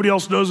have that nobody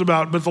else knows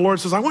about, but the Lord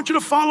says, I want you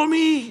to follow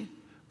me,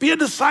 be a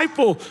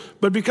disciple.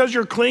 But because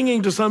you're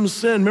clinging to some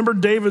sin, remember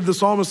David, the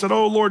psalmist said,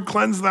 oh Lord,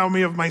 cleanse thou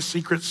me of my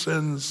secret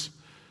sins.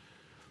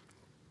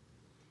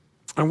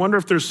 I wonder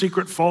if there's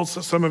secret faults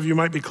that some of you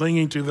might be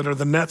clinging to that are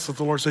the nets that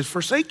the Lord says,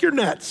 forsake your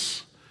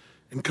nets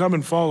and come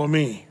and follow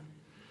me.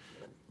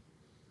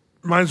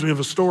 Reminds me of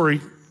a story.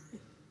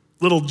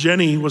 Little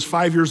Jenny was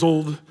 5 years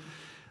old,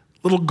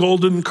 little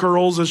golden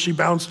curls as she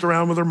bounced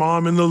around with her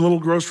mom in the little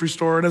grocery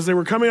store. And as they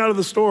were coming out of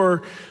the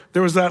store,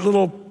 there was that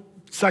little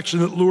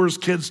section that lures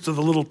kids to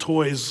the little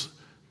toys.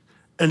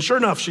 And sure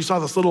enough, she saw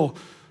this little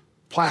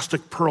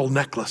plastic pearl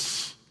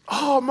necklace.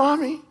 Oh,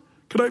 mommy,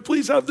 could I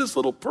please have this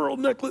little pearl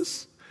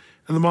necklace?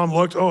 And the mom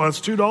looked, oh, that's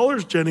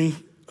 $2, Jenny.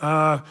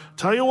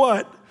 Tell you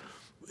what,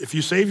 if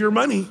you save your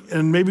money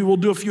and maybe we'll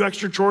do a few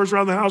extra chores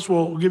around the house,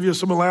 we'll give you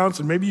some allowance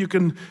and maybe you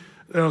can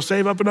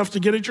save up enough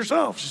to get it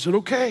yourself. She said,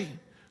 okay.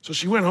 So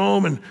she went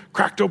home and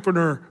cracked open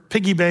her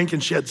piggy bank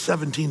and she had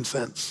 17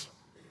 cents.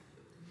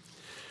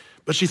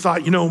 But she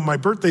thought, my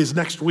birthday's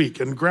next week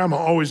and grandma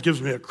always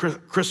gives me a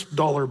crisp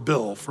dollar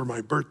bill for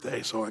my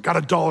birthday. So I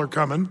got $1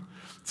 coming,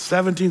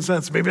 17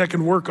 cents. Maybe I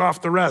can work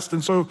off the rest.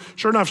 And so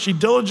sure enough, she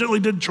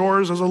diligently did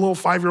chores as a little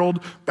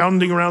 5-year-old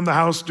bounding around the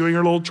house, doing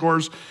her little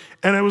chores.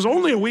 And it was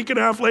only a week and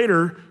a half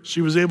later,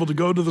 she was able to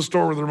go to the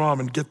store with her mom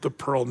and get the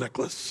pearl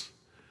necklace.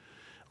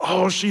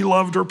 Oh, she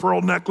loved her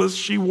pearl necklace.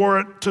 She wore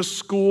it to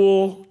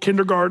school,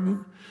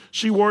 kindergarten.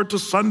 She wore it to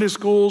Sunday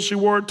school. She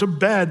wore it to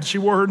bed. She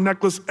wore her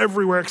necklace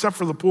everywhere except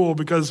for the pool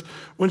because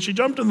when she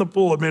jumped in the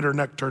pool, it made her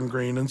neck turn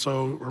green. And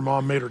so her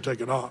mom made her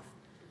take it off.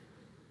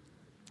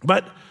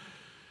 But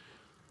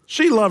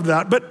she loved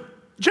that.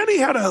 But Jenny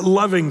had a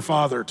loving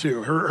father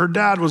too. Her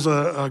dad was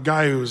a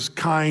guy who was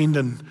kind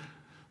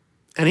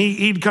and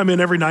he'd come in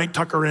every night,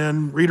 tuck her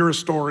in, read her a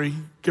story,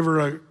 give her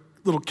a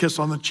little kiss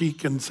on the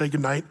cheek and say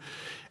goodnight.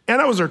 And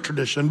that was her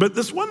tradition. But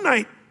this one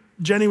night,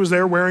 Jenny was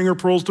there wearing her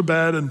pearls to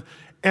bed, and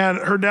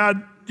her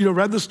dad,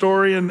 read the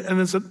story and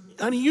then said,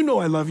 honey,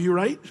 I love you,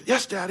 right?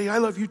 Yes, Daddy, I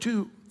love you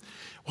too.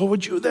 Well,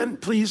 would you then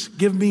please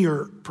give me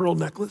your pearl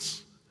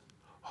necklace?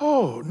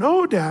 Oh,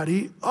 no,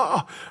 Daddy.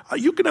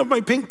 You can have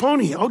my pink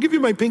pony. I'll give you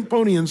my pink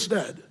pony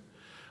instead.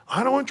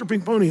 I don't want your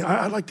pink pony.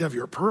 I'd like to have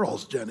your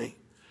pearls, Jenny.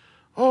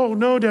 Oh,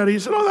 no, Daddy. He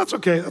said, oh, that's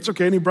okay. That's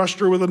okay. And he brushed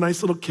her with a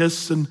nice little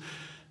kiss and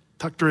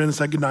tucked her in and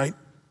said goodnight.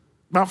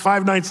 About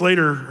 5 nights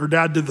later, her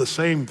dad did the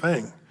same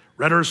thing,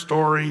 read her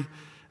story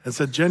and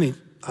said, Jenny,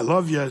 I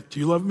love you.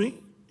 Do you love me?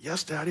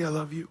 Yes, Daddy, I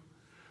love you.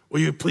 Will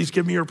you please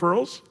give me your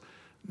pearls?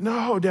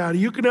 No, Daddy,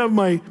 you can have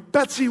my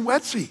Betsy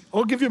Wetsy.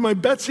 I'll give you my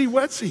Betsy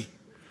Wetsy.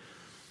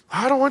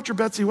 I don't want your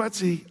Betsy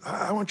Wetsy.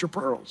 I want your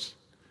pearls.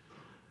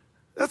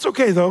 That's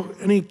okay, though.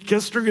 And he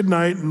kissed her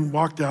goodnight and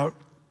walked out.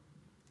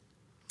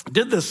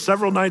 Did this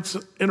several nights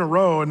in a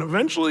row, and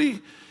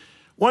eventually,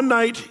 one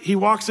night, he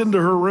walks into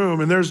her room,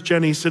 and there's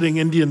Jenny sitting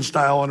Indian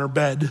style on her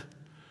bed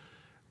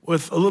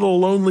with a little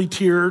lonely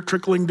tear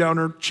trickling down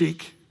her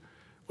cheek.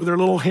 with her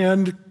little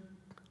hand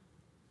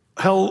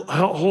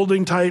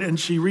holding tight, and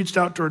she reached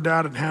out to her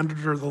dad and handed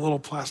her the little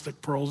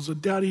plastic pearls and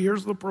said, Daddy,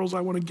 here's the pearls, I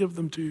want to give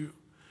them to you.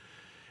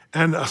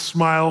 And a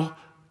smile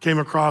came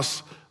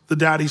across the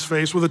daddy's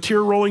face with a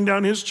tear rolling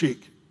down his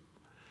cheek.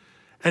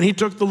 And he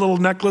took the little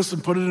necklace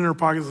and put it in her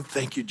pocket and said,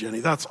 thank you,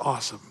 Jenny, that's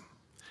awesome.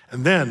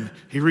 And then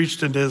he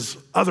reached into his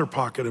other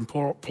pocket and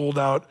pulled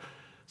out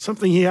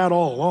something he had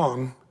all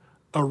along,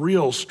 a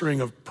real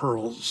string of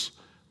pearls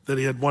that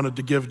he had wanted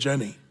to give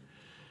Jenny.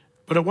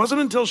 But it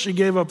wasn't until she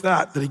gave up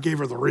that he gave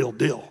her the real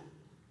deal.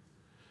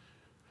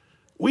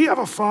 We have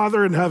a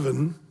Father in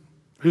heaven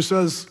who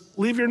says,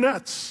 leave your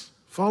nets,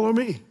 follow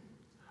me.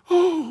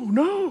 Oh,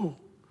 no,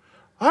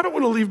 I don't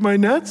want to leave my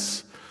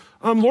nets.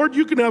 Lord,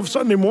 you can have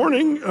Sunday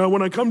morning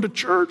when I come to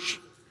church.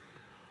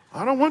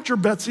 I don't want your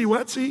Betsy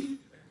Wetsy.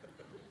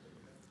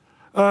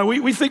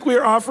 We think we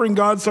are offering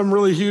God some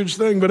really huge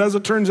thing, but as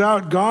it turns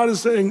out, God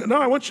is saying, no,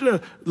 I want you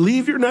to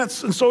leave your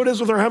nets. And so it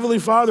is with our Heavenly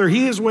Father.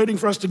 He is waiting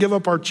for us to give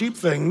up our cheap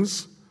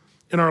things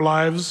in our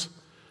lives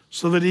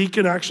so that he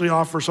can actually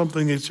offer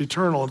something that's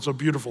eternal. It's a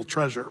beautiful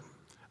treasure,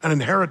 an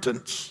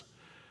inheritance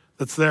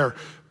that's there.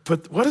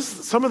 But what is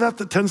some of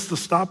that tends to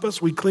stop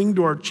us? We cling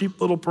to our cheap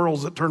little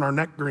pearls that turn our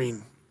neck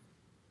green.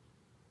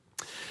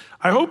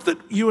 I hope that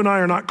you and I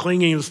are not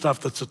clinging to stuff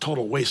that's a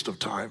total waste of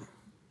time.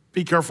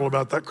 Be careful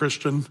about that,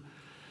 Christian.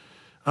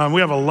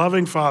 We have a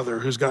loving Father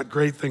who's got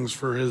great things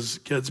for his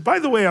kids. By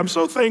the way, I'm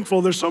so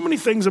thankful. There's so many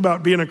things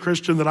about being a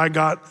Christian that I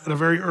got at a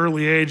very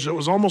early age that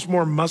was almost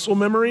more muscle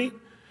memory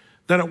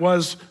than it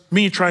was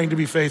me trying to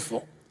be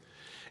faithful.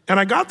 And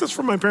I got this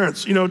from my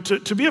parents. You know,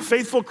 to be a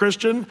faithful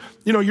Christian,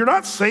 you know, you're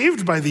not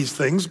saved by these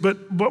things,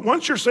 but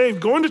once you're saved,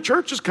 going to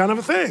church is kind of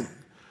a thing.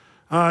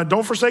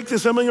 Don't forsake the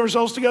assembling of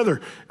yourselves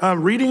together.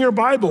 Reading your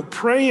Bible,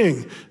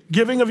 praying,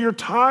 giving of your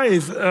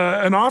tithe,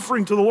 and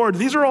offering to the Lord.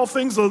 These are all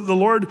things that the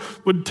Lord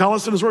would tell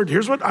us in his word.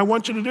 Here's what I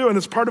want you to do. And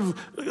it's part of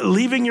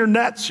leaving your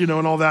nets, you know,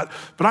 and all that.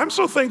 But I'm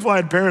so thankful I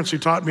had parents who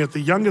taught me at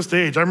the youngest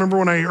age. I remember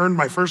when I earned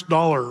my first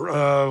 $1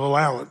 of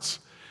allowance.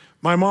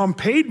 My mom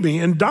paid me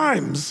in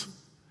dimes.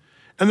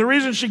 And the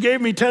reason she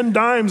gave me 10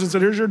 dimes and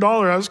said, here's your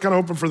 $1, I was kind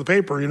of hoping for the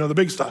paper, you know, the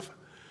big stuff.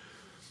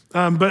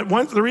 But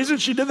the reason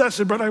she did that, she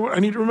said, but I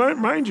need to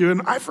remind you,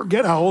 and I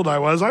forget how old I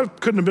was. I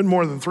couldn't have been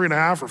more than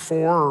 3.5 or 4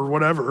 or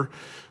whatever.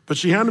 But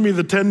she handed me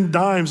the 10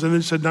 dimes and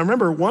then she said, now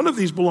remember, one of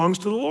these belongs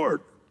to the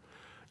Lord.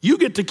 You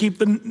get to keep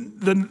the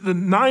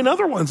 9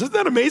 other ones. Isn't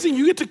that amazing?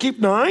 You get to keep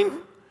 9?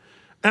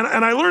 And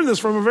I learned this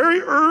from a very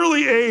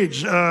early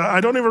age.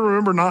 I don't even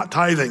remember not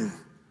tithing.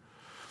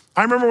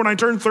 I remember when I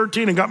turned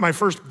 13 and got my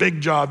first big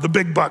job, the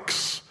big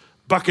bucks,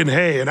 bucking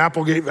hay in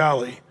Applegate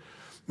Valley.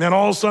 Man,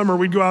 all summer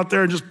we'd go out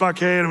there and just buck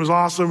hay, and it was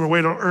awesome, a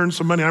way to earn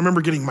some money. I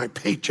remember getting my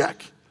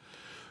paycheck.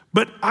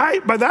 But by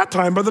the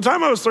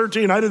time I was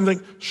 13, I didn't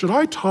think, should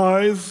I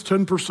tithe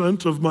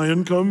 10% of my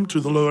income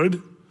to the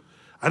Lord?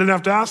 I didn't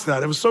have to ask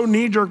that. It was so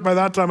knee-jerk by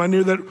that time. I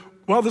knew that,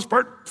 well, the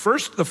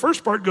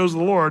first part goes to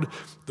the Lord.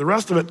 The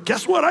rest of it,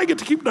 guess what? I get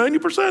to keep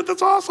 90%.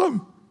 That's awesome.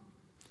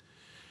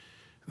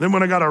 And then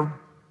when I got a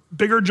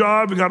bigger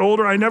job and got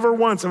older, I never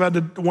once have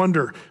had to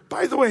wonder.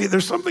 By the way,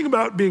 there's something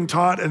about being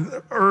taught at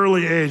an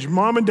early age.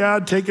 Mom and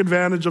dad, take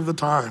advantage of the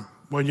time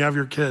when you have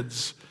your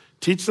kids.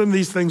 Teach them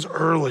these things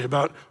early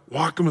about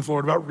walking with the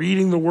Lord, about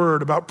reading the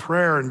word, about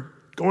prayer and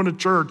going to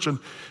church. And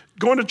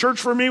going to church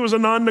for me was a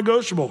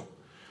non-negotiable.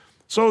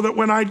 So that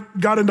when I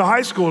got into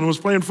high school and was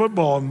playing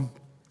football, and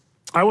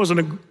I wasn't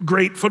a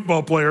great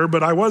football player,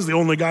 but I was the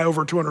only guy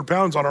over 200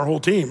 pounds on our whole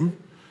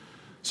team.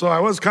 So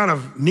I was kind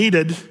of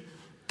needed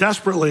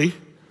desperately.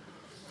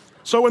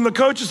 So when the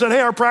coaches said, hey,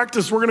 our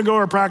practices are going to go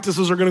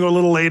a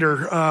little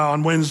later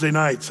on Wednesday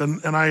nights. And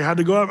I had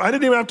to go up. I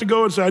didn't even have to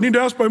go and say, I need to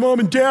ask my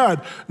mom and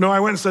dad. No, I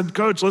went and said,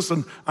 Coach,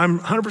 listen, I'm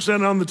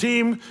 100% on the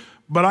team,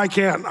 but I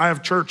can't. I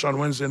have church on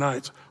Wednesday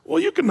nights. Well,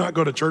 you cannot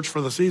go to church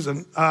for the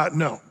season.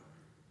 No.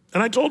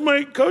 And I told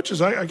my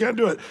coaches, I can't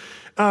do it.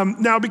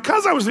 Now,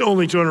 because I was the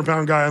only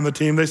 200-pound guy on the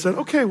team, they said,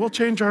 okay, we'll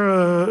change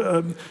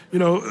our,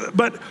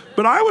 but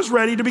I was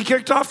ready to be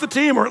kicked off the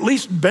team or at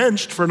least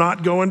benched for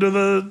not going to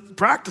the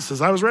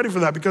practices. I was ready for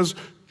that because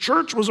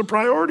church was a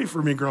priority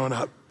for me growing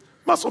up.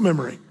 Muscle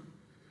memory.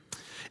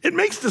 It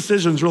makes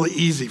decisions really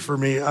easy for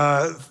me,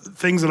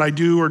 things that I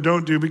do or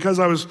don't do, because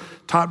I was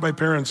taught by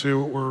parents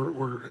who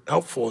were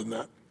helpful in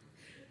that.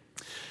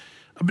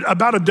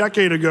 About a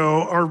decade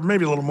ago, or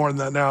maybe a little more than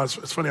that now,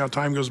 it's funny how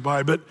time goes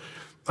by, but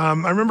I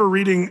remember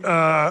reading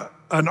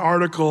an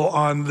article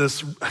on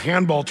this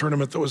handball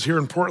tournament that was here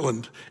in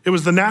Portland. It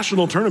was the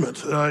national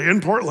tournament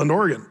in Portland,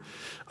 Oregon,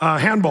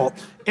 handball.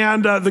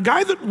 And the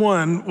guy that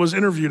won was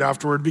interviewed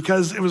afterward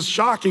because it was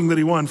shocking that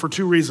he won for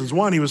 2 reasons.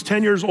 One, he was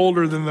 10 years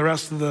older than the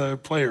rest of the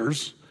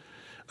players.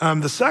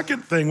 The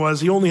second thing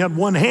was he only had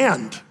one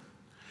hand.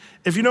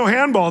 If you know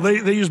handball,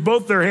 they use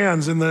both their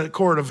hands in the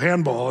court of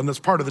handball, and that's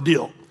part of the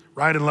deal,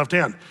 right and left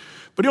hand.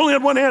 But he only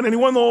had one hand and he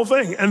won the whole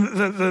thing. And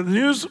the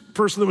news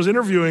person that was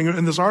interviewing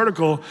in this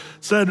article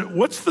said,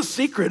 what's the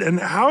secret? And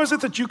how is it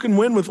that you can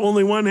win with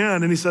only one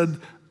hand? And he said,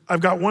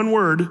 I've got one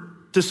word,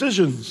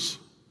 decisions.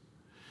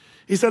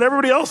 He said,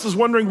 everybody else is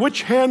wondering,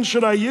 which hand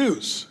should I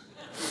use?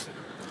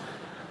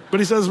 But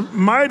he says,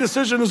 my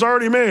decision is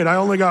already made. I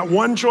only got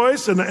one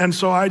choice, and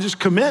so I just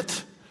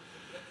commit.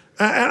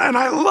 And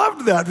I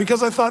loved that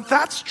because I thought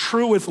that's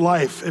true with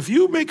life. If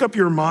you make up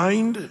your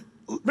mind,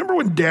 remember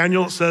when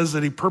Daniel says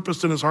that he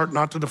purposed in his heart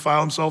not to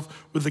defile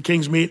himself with the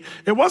king's meat?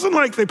 It wasn't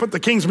like they put the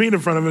king's meat in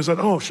front of him and said,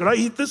 oh, should I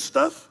eat this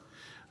stuff?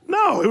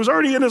 No, it was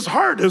already in his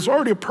heart. It was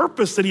already a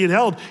purpose that he had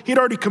held. He'd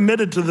already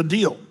committed to the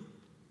deal.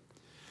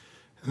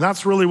 And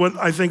that's really what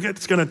I think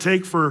it's gonna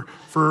take for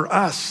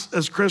us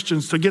as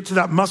Christians to get to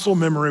that muscle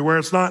memory where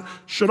it's not,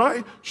 should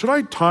I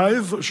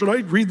tithe? Should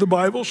I read the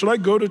Bible? Should I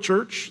go to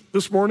church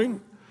this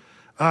morning?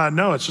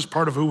 No, it's just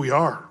part of who we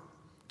are.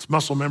 It's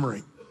muscle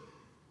memory.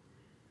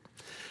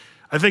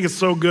 I think it's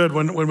so good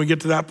when we get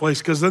to that place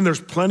because then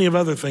there's plenty of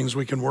other things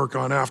we can work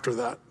on after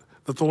that.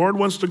 That the Lord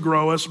wants to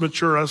grow us,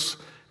 mature us,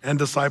 and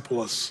disciple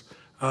us.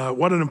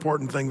 What an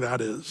important thing that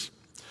is.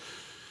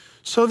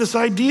 So this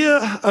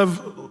idea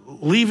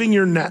of leaving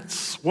your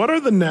nets, what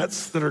are the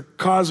nets that are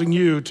causing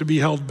you to be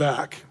held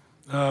back?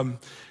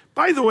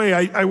 By the way,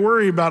 I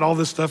worry about all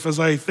this stuff as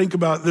I think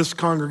about this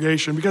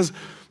congregation because,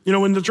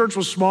 when the church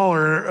was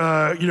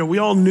smaller, we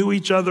all knew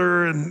each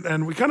other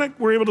and we kind of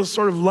were able to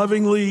sort of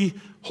lovingly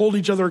hold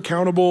each other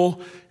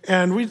accountable.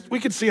 And we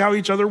could see how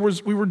each other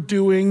we were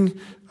doing.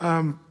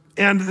 And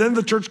then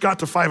the church got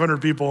to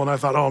 500 people and I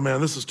thought, oh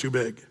man, this is too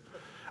big.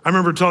 I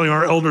remember telling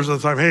our elders at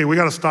the time, hey, we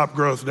got to stop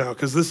growth now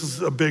because this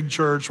is a big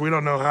church. We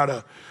don't know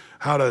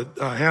how to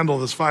handle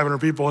this 500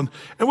 people. And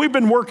we've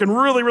been working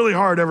really, really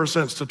hard ever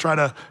since to try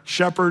to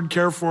shepherd,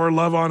 care for,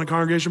 love on a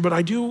congregation. But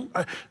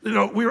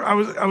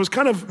I was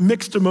kind of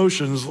mixed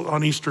emotions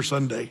on Easter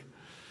Sunday.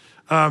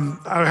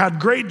 I had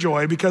great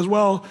joy because,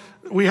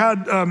 we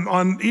had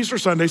on Easter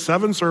Sunday,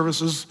 7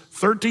 services,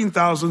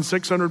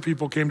 13,600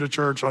 people came to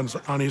church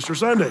on Easter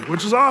Sunday,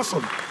 which is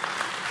awesome.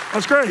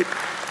 That's great.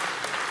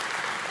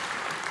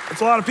 It's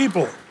a lot of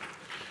people.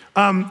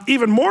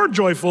 Even more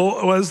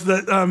joyful was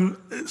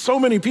that so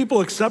many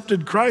people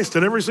accepted Christ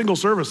at every single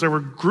service. There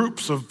were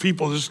groups of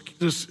people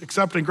just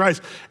accepting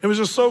Christ. It was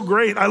just so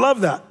great. I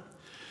love that.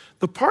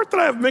 The part that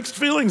I have mixed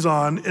feelings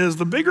on is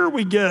the bigger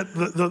we get,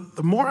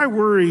 the more I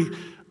worry,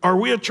 are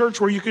we a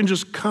church where you can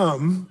just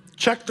come,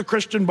 check the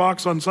Christian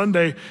box on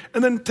Sunday,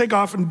 and then take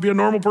off and be a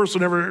normal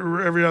person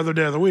every other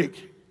day of the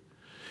week?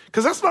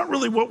 Because that's not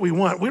really what we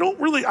want.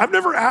 I've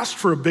never asked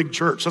for a big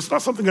church. That's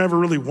not something I ever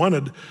really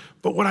wanted.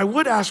 But what I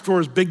would ask for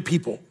is big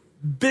people,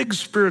 big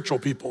spiritual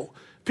people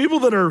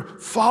that are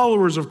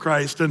followers of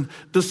Christ and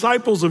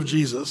disciples of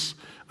Jesus.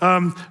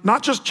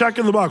 Not just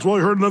checking the box. Well,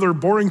 I heard another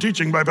boring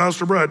teaching by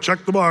Pastor Brett.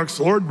 Check the box.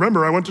 Lord,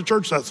 remember, I went to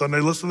church that Sunday,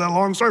 listened to that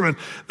long sermon.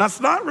 That's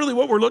not really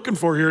what we're looking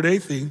for here at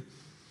Athey.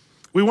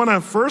 We want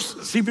to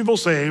first see people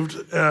saved,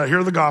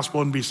 hear the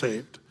gospel and be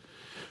saved.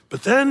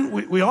 But then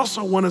we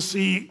also want to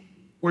see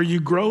where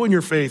you grow in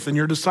your faith and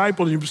you're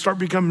discipled and you start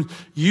becoming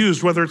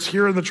used, whether it's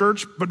here in the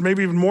church, but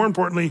maybe even more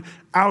importantly,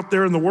 out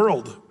there in the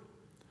world,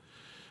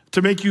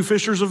 to make you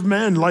fishers of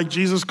men like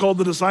Jesus called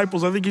the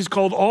disciples. I think he's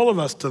called all of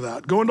us to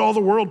that. Go into all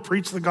the world,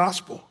 preach the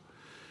gospel.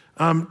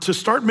 To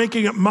start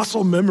making it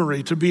muscle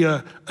memory to be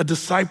a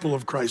disciple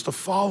of Christ, a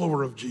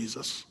follower of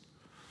Jesus.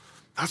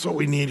 That's what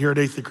we need here at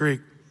Athey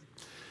Creek.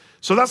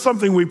 So that's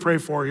something we pray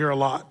for here a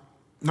lot.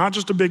 Not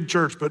just a big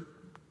church, but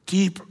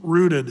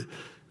deep-rooted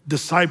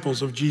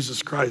disciples of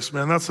Jesus Christ.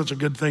 Man, that's such a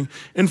good thing.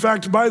 In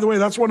fact, by the way,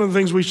 that's one of the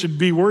things we should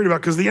be worried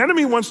about because the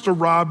enemy wants to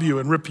rob you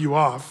and rip you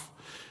off.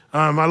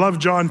 I love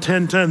John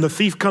 10:10. The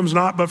thief comes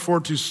not but for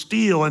to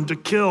steal and to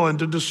kill and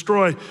to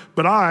destroy.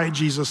 But I,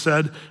 Jesus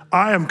said,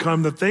 I am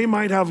come that they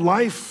might have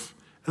life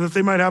and that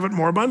they might have it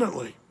more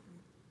abundantly.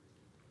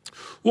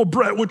 Well,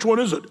 Brett, which one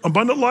is it?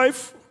 Abundant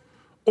life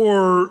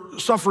or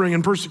suffering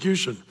and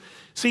persecution?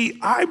 See,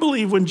 I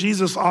believe when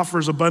Jesus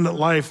offers abundant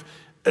life,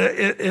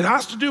 it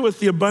has to do with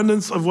the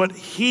abundance of what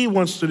he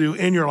wants to do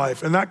in your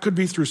life. And that could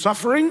be through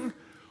suffering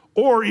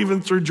or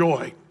even through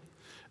joy.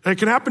 And it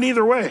can happen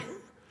either way.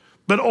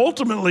 But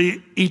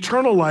ultimately,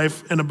 eternal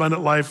life and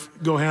abundant life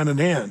go hand in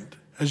hand.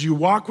 As you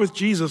walk with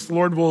Jesus, the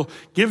Lord will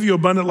give you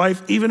abundant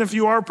life, even if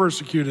you are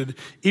persecuted,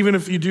 even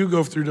if you do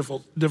go through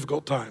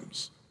difficult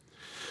times.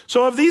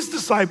 So of these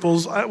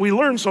disciples, we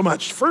learn so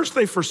much. First,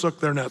 they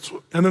forsook their nets.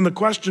 And then the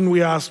question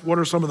we asked, what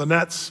are some of the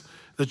nets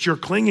that you're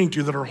clinging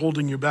to that are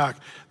holding you back?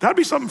 That'd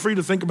be something for you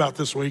to think about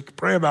this week.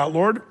 Pray about,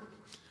 Lord,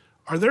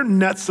 are there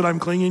nets that I'm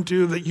clinging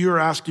to that you're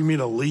asking me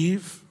to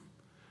leave?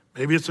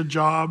 Maybe it's a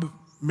job.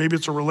 Maybe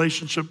it's a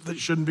relationship that you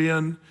shouldn't be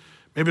in.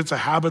 Maybe it's a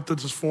habit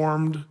that is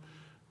formed.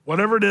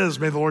 Whatever it is,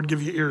 may the Lord give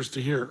you ears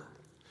to hear.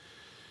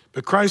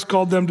 But Christ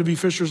called them to be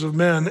fishers of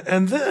men.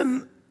 And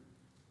then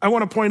I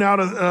want to point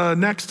out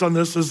next on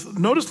this is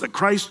notice that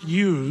Christ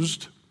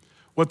used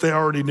what they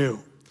already knew.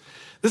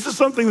 This is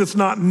something that's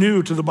not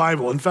new to the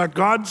Bible. In fact,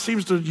 God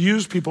seems to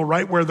use people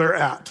right where they're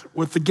at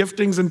with the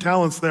giftings and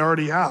talents they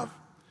already have.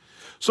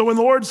 So when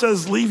the Lord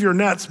says, leave your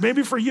nets,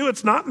 maybe for you,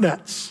 it's not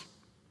nets.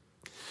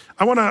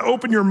 I want to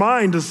open your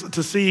mind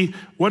to see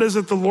what is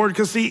it the Lord,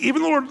 because see,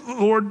 even though the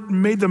Lord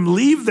made them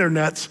leave their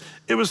nets,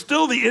 it was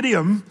still the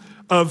idiom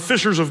of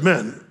fishers of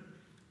men.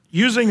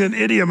 using an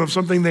idiom of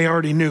something they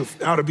already knew,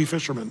 how to be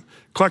fishermen.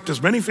 Collect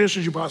as many fish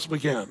as you possibly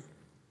can.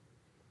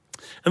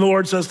 And the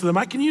Lord says to them,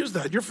 I can use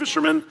that. You're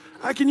fishermen,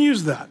 I can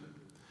use that.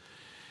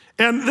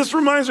 And this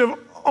reminds me of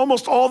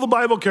almost all the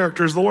Bible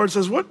characters. The Lord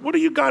says, what do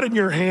you got in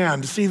your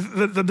hand? See,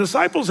 the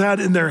disciples had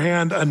in their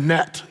hand a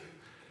net.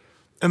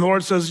 And the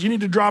Lord says, you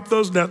need to drop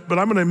those nets, but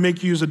I'm gonna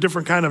make you use a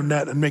different kind of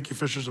net and make you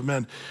fishers of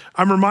men.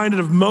 I'm reminded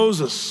of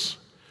Moses.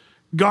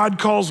 God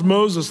calls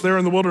Moses there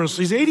in the wilderness.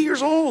 He's 80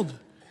 years old.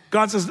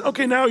 God says,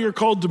 okay, now you're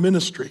called to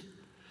ministry.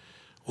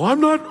 Well,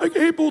 I'm not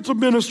able to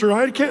minister.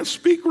 I can't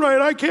speak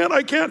right. I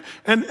can't.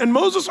 And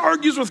Moses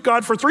argues with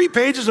God for 3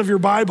 pages of your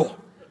Bible.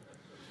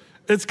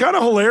 It's kind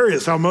of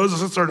hilarious how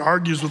Moses sits there and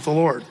argues with the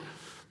Lord.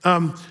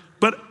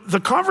 But the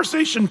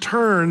conversation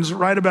turns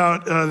right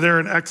about there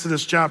in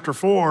Exodus chapter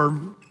 4,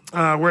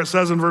 where it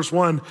says in verse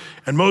 1,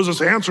 and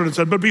Moses answered and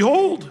said, but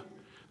behold,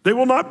 they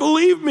will not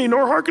believe me,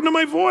 nor hearken to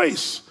my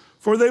voice,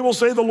 for they will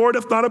say, the Lord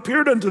hath not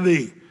appeared unto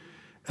thee.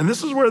 And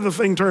this is where the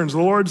thing turns. The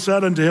Lord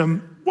said unto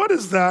him, what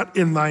is that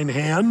in thine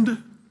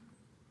hand?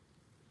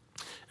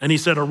 And he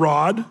said, a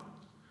rod.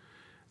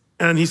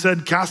 And he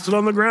said, cast it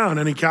on the ground.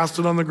 And he cast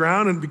it on the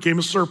ground and it became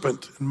a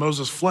serpent. And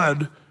Moses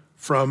fled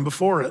from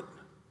before it.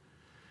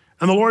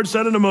 And the Lord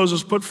said unto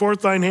Moses, put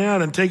forth thine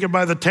hand and take it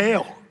by the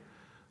tail.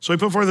 So he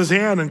put forth his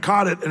hand and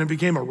caught it, and it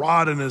became a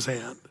rod in his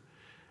hand,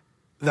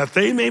 that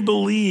they may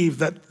believe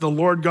that the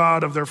Lord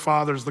God of their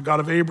fathers, the God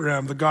of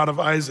Abraham, the God of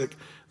Isaac,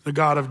 the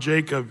God of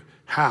Jacob,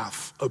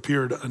 hath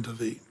appeared unto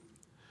thee.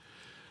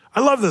 I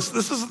love this.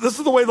 This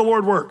is the way the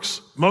Lord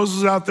works. Moses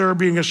is out there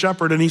being a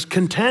shepherd, and he's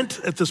content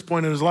at this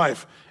point in his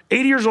life.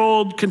 80 years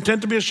old,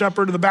 content to be a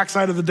shepherd in the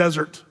backside of the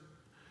desert.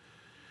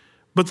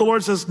 But the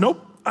Lord says,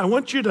 nope, I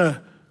want you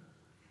to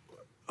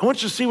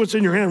see what's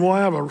in your hand. Well,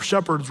 I have a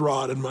shepherd's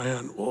rod in my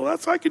hand. Well,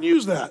 I can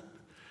use that.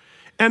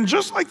 And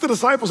just like the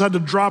disciples had to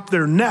drop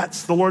their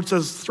nets, the Lord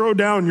says, throw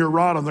down your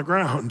rod on the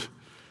ground.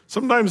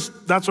 Sometimes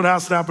that's what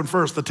has to happen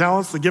first. The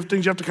talents, the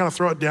giftings, you have to kind of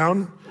throw it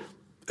down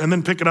and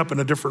then pick it up in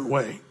a different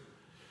way.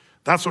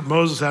 That's what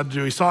Moses had to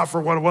do. He saw it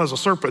for what it was, a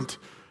serpent.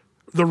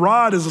 The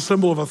rod is a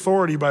symbol of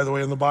authority, by the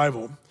way, in the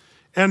Bible.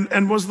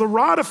 And was the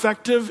rod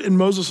effective in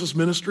Moses'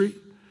 ministry?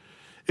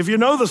 If you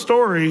know the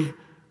story,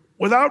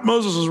 without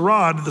Moses'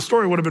 rod, the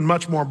story would have been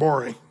much more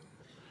boring.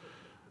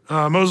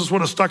 Moses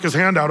would have stuck his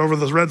hand out over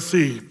the Red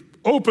Sea,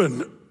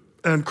 open,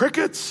 and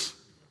crickets.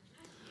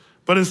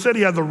 But instead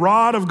he had the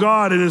rod of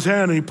God in his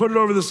hand, and he put it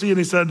over the sea, and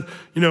he said,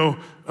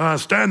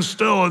 stand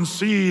still and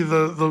see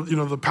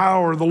the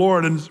power of the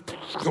Lord, and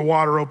the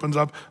water opens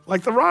up.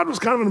 Like, the rod was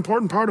kind of an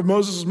important part of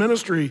Moses'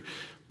 ministry,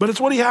 but it's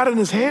what he had in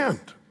his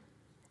hand.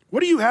 What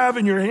do you have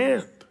in your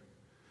hand?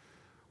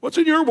 What's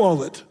in your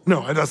wallet?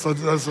 No, that's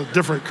a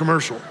different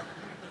commercial.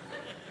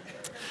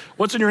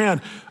 What's in your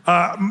hand?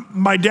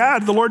 My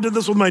dad, the Lord did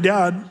this with my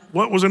dad.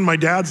 What was in my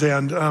dad's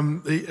hand?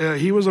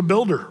 He was a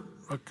builder.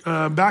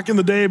 Back in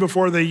the day,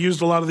 before they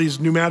used a lot of these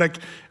pneumatic,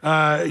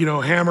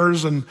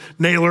 hammers and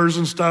nailers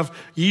and stuff,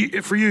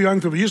 for you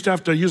young people, you used to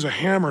have to use a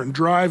hammer and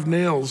drive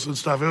nails and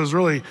stuff. It was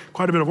really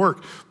quite a bit of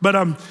work.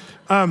 But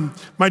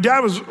my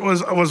dad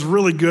was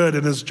really good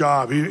in his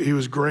job. He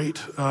was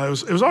great. It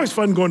was always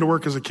fun going to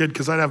work as a kid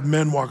because I'd have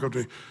men walk up to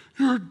me.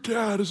 Your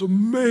dad is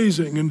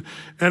amazing.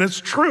 And it's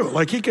true.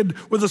 Like, he could,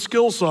 with a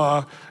skill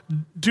saw,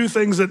 do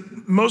things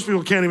that most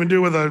people can't even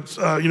do with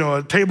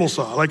a table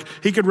saw. Like,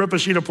 he could rip a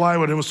sheet of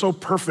plywood. It was so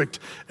perfect.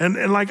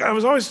 And like, I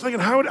was always thinking,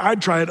 how would I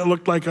try it? It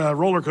looked like a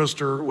roller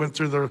coaster went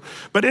through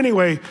but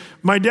anyway,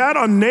 my dad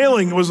on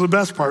nailing was the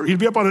best part. He'd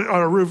be up on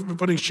a roof,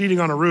 putting sheeting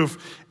on a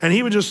roof, and he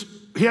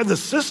had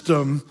this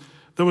system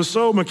that was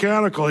so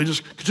mechanical. He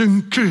just,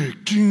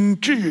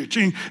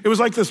 it was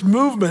like this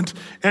movement,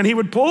 and he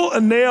would pull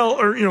a nail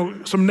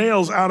or, some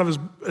nails out of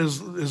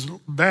his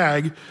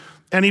bag,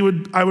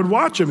 and I would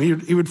watch him.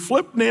 He would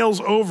flip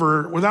nails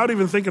over without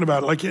even thinking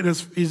about it. Like, he'd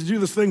do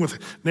this thing with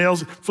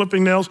nails,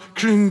 flipping nails,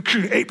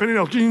 8 penny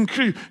nails,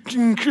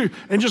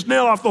 and just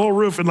nail off the whole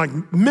roof in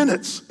like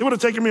minutes. It would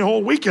have taken me a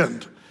whole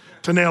weekend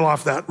to nail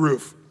off that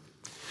roof.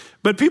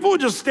 But people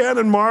would just stand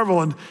and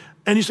marvel, and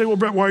you say, well,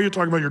 Brett, why are you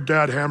talking about your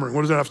dad hammering?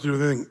 What does that have to do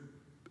with anything?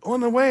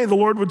 On the way, the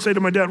Lord would say to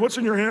my dad, what's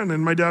in your hand?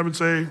 And my dad would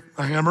say,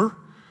 a hammer.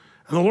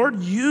 And the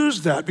Lord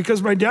used that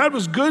because my dad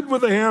was good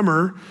with a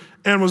hammer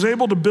and was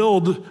able to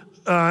build,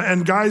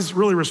 and guys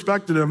really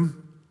respected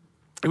him.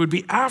 It would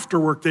be after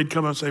work, they'd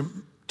come up and say,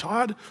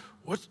 Todd,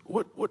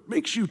 what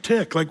makes you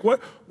tick? Like,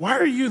 why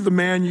are you the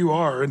man you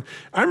are? And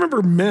I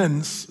remember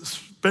men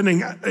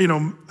spending,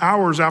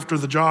 hours after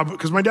the job,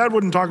 because my dad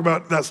wouldn't talk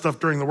about that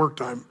stuff during the work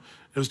time.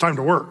 It was time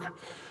to work.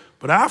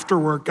 But after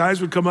work, guys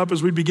would come up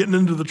as we'd be getting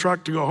into the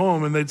truck to go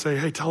home, and they'd say,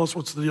 hey, tell us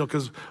what's the deal,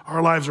 because our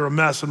lives are a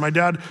mess. And my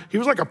dad, he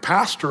was like a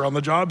pastor on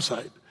the job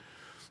site.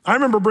 I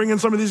remember bringing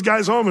some of these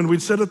guys home, and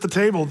we'd sit at the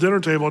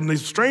dinner table, and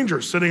these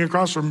strangers sitting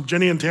across from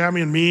Jenny and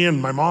Tammy and me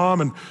and my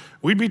mom, and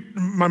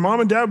my mom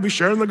and dad would be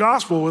sharing the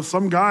gospel with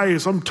some guy,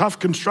 some tough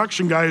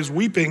construction guy who's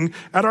weeping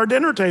at our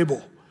dinner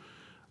table.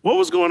 What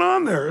was going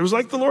on there? It was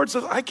like the Lord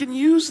said, I can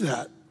use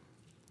that.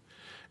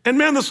 And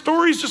man, the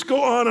stories just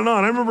go on and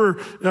on. I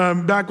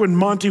remember back when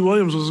Monty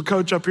Williams was a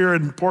coach up here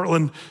in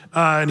Portland,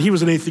 and he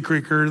was an Eighth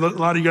Creeker. A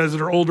lot of you guys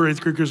that are older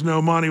Eighth Creekers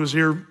know Monty was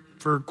here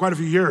for quite a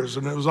few years,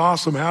 and it was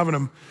awesome having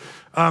him.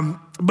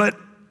 But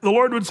the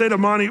Lord would say to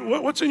Monty,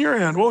 what's in your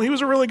hand? Well, he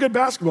was a really good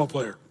basketball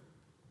player.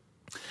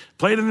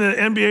 Played in the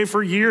NBA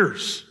for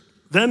years.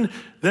 Then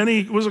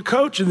he was a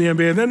coach in the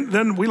NBA.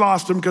 Then we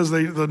lost him because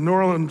the New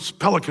Orleans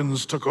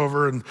Pelicans took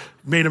over and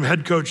made him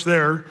head coach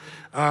there.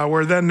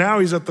 Where then now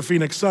he's at the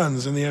Phoenix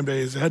Suns in the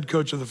NBA. He's the head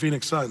coach of the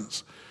Phoenix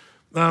Suns.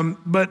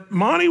 But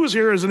Monty was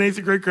here as an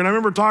eighth grader, and I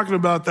remember talking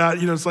about that.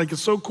 It's like,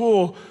 it's so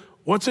cool.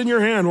 What's in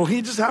your hand? Well,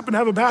 he just happened to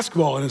have a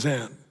basketball in his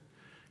hand.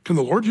 Can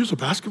the Lord use a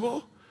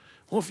basketball?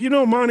 Well, if you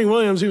know Monty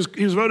Williams, he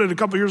was voted a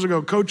couple years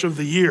ago Coach of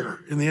the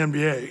Year in the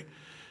NBA.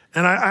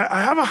 And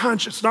I have a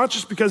hunch, it's not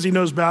just because he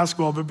knows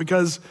basketball, but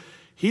because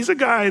he's a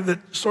guy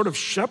that sort of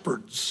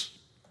shepherds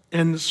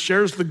and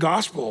shares the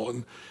gospel.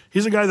 And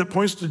he's a guy that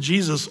points to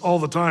Jesus all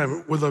the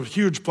time with a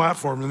huge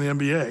platform in the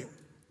NBA.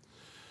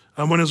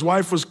 When his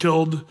wife was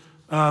killed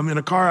in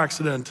a car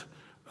accident,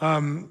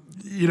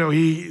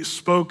 he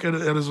spoke at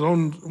his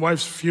own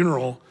wife's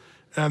funeral,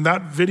 and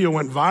that video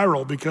went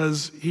viral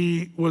because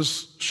he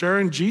was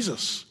sharing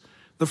Jesus,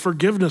 the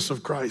forgiveness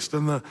of Christ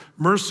and the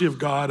mercy of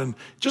God, and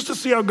just to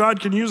see how God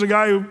can use a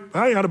guy who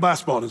had a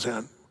basketball in his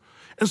hand.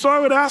 And so I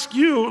would ask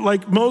you,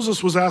 like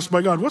Moses was asked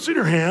by God, what's in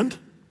your hand?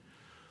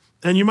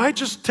 And you might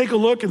just take a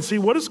look and see,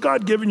 what has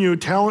God given you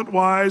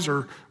talent-wise,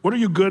 or what are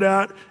you good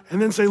at?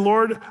 And then say,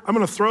 Lord, I'm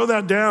gonna throw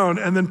that down,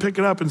 and then pick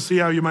it up and see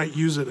how you might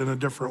use it in a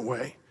different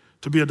way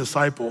to be a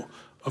disciple,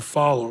 a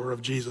follower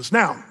of Jesus.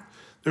 Now,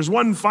 there's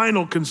one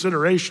final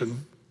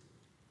consideration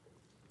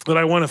that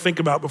I wanna think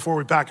about before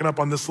we pack it up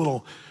on this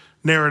little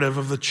narrative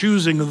of the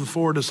choosing of the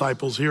 4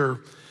 disciples here.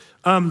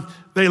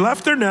 They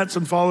left their nets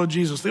and followed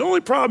Jesus. The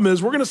only problem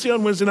is, we're gonna see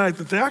on Wednesday night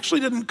that they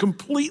actually didn't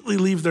completely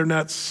leave their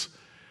nets.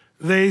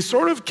 They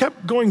sort of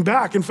kept going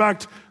back. In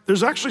fact,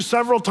 there's actually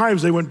several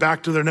times they went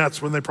back to their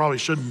nets when they probably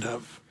shouldn't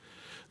have.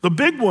 The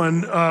big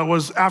one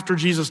was after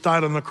Jesus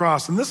died on the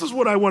cross. And this is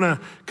what I wanna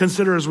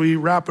consider as we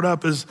wrap it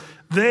up, is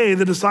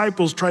the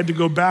disciples, tried to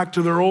go back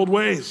to their old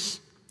ways.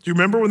 Do you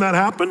remember when that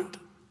happened?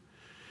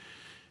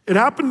 It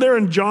happened there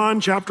in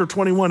John chapter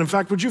 21. In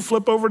fact, would you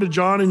flip over to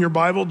John in your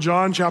Bible,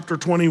 John chapter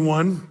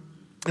 21.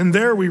 And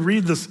there we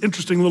read this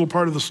interesting little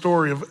part of the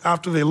story of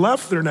after they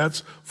left their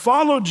nets,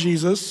 followed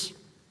Jesus.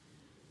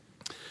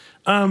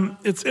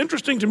 It's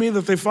interesting to me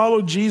that they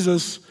followed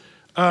Jesus.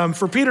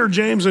 For Peter,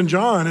 James, and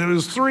John, it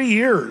was 3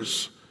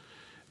 years.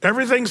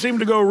 Everything seemed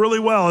to go really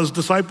well as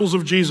disciples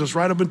of Jesus,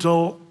 right up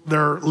until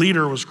their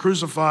leader was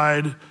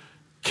crucified,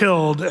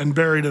 killed, and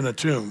buried in a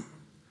tomb.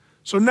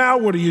 So now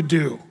what do you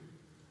do?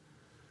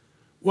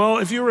 Well,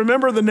 if you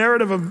remember the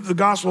narrative of the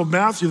Gospel of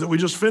Matthew that we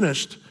just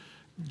finished,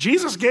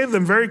 Jesus gave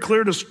them very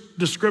clear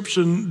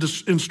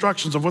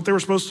instructions of what they were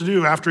supposed to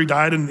do after he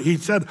died. And he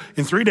said,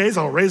 in 3 days,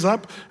 I'll raise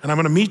up and I'm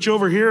gonna meet you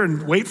over here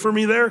and wait for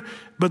me there.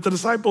 But the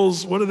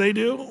disciples, what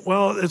do?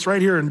 Well, it's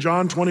right here in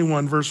John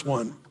 21, verse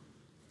 1.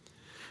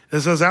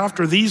 It says,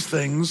 after these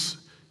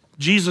things,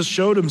 Jesus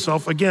showed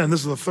himself again.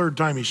 This is the 3rd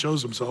time he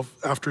shows himself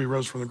after he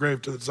rose from the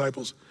grave to the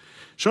disciples.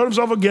 Showed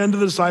himself again to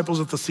the disciples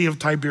at the Sea of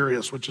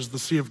Tiberias, which is the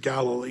Sea of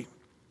Galilee.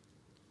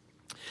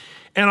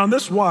 And on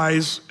this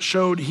wise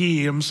showed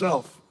he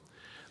himself.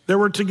 There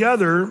were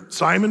together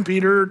Simon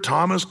Peter,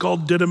 Thomas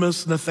called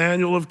Didymus,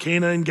 Nathanael of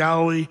Cana in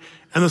Galilee,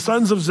 and the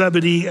sons of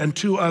Zebedee, and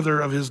 2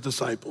 other of his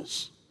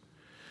disciples.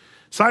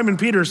 Simon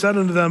Peter said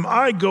unto them,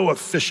 I go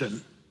a-fishing.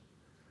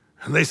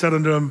 And they said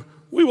unto him,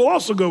 we will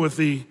also go with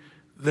thee.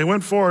 They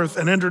went forth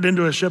and entered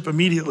into a ship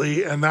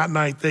immediately, and that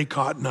night they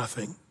caught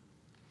nothing.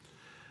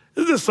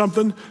 Isn't this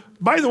something?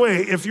 By the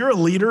way, if you're a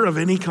leader of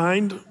any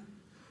kind,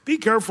 be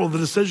careful the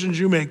decisions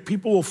you make.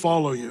 People will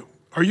follow you.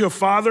 Are you a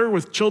father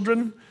with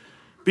children?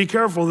 Be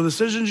careful. The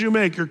decisions you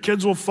make, your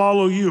kids will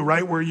follow you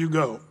right where you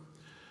go.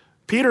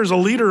 Peter's a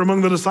leader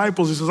among the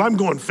disciples. He says, I'm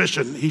going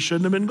fishing. He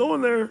shouldn't have been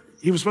going there.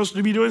 He was supposed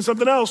to be doing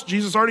something else.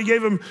 Jesus already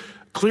gave him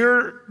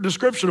clear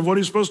description of what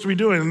he's supposed to be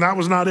doing, and that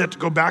was not it, to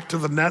go back to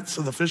the nets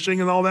and the fishing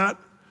and all that.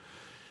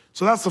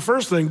 So that's the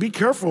first thing. Be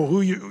careful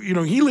who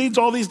he leads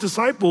all these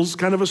disciples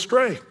kind of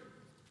astray.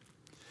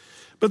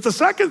 But the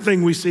second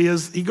thing we see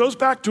is he goes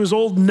back to his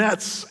old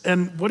nets,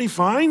 and what he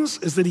finds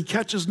is that he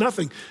catches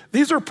nothing.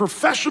 These are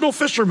professional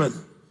fishermen.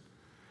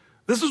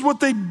 This is what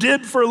they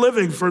did for a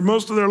living for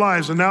most of their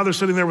lives, and now they're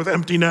sitting there with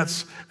empty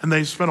nets, and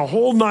they spent a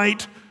whole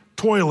night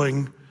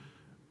toiling,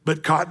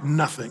 but caught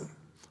nothing.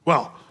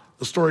 Well,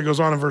 the story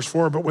goes on in verse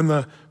 4, but when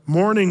the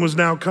morning was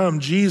now come,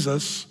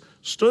 Jesus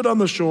stood on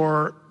the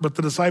shore, but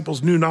the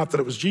disciples knew not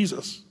that it was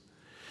Jesus.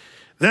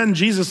 Then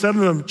Jesus said to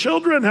them,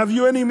 children, have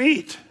you any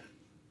meat?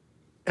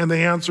 And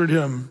they answered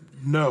him,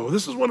 no.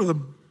 This is one of the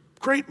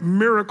great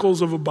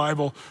miracles of a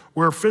Bible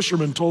where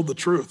fishermen told the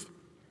truth.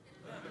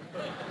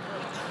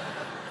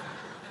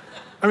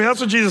 I mean,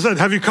 that's what Jesus said.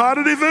 Have you caught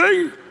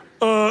anything?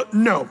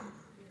 No.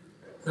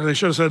 And they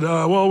should have said,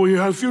 well, we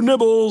had a few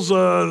nibbles,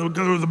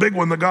 the big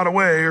one that got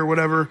away or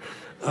whatever.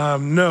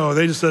 No,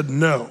 they just said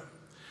no.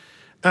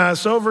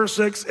 So verse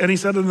 6, and he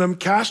said to them,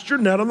 cast your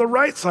net on the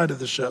right side of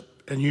the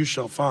ship, and you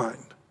shall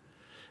find.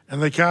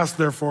 And they cast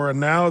therefore, and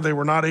now they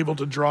were not able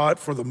to draw it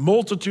for the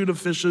multitude of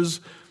fishes.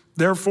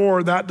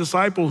 Therefore that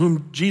disciple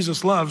whom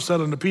Jesus loved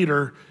said unto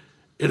Peter,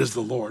 it is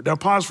the Lord. Now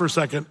pause for a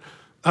second.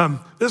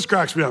 This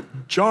cracks me up.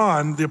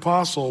 John, the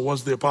apostle,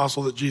 was the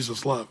apostle that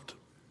Jesus loved.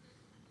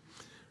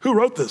 Who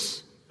wrote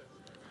this?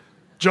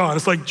 John.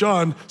 It's like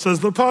John says,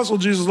 the apostle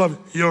Jesus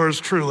loved, yours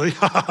truly.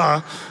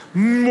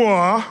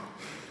 Moi.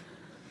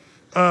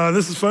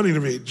 This is funny to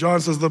me. John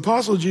says, the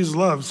apostle Jesus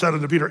loved said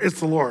unto Peter, it's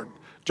the Lord.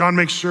 John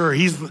makes sure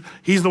he's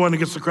the one who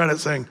gets the credit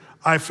saying,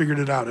 I figured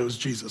it out. It was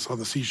Jesus on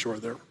the seashore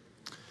there.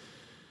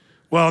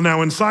 Well, now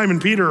when Simon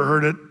Peter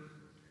heard it,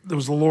 it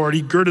was the Lord,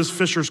 he girt his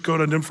fisher's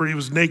coat on him, for he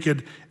was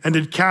naked, and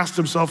did cast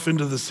himself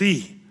into the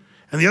sea.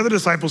 And the other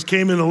disciples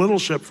came in a little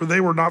ship, for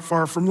they were not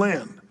far from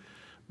land,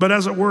 but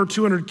as it were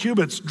 200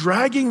 cubits,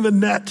 dragging the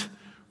net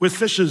with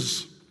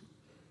fishes.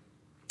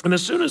 And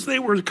as soon as they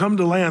were come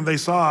to land, they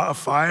saw a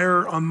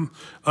fire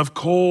of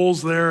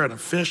coals there, and a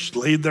fish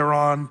laid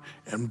thereon,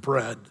 and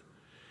bread.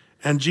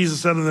 And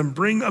Jesus said to them,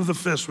 bring of the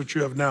fish which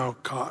you have now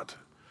caught.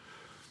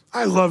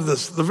 I love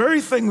this. The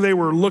very thing they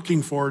were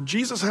looking for,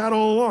 Jesus had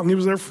all along. He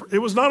was there. It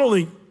was not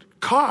only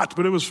caught,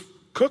 but it was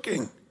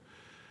cooking.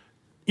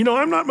 You know,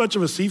 I'm not much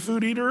of a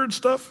seafood eater and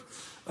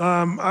stuff.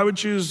 I would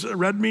choose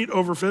red meat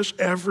over fish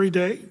every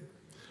day.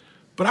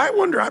 But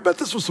I bet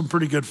this was some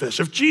pretty good fish.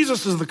 If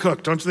Jesus is the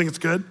cook, don't you think it's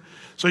good?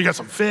 So you got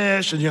some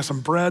fish and you got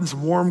some bread and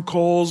some warm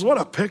coals. What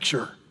a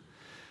picture.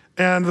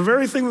 And the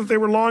very thing that they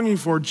were longing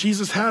for,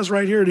 Jesus has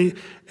right here.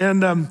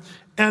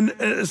 And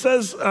it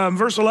says,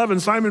 verse 11,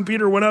 Simon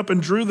Peter went up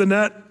and drew the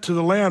net to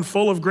the land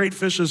full of great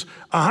fishes,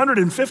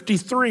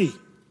 153.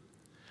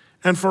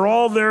 And for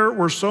all there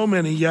were so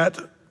many, yet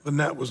the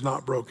net was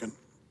not broken.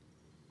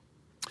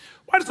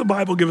 Why does the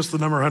Bible give us the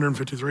number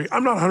 153?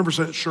 I'm not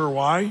 100% sure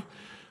why,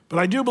 but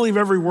I do believe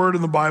every word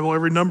in the Bible,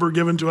 every number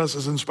given to us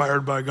is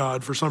inspired by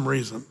God for some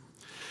reason.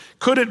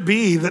 Could it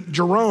be that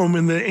Jerome,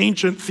 in the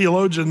ancient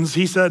theologians,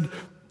 he said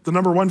the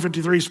number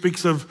 153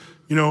 speaks of,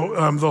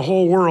 the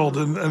whole world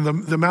and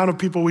the amount of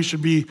people we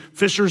should be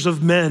fishers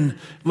of men,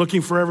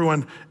 looking for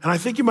everyone. And I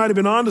think you might have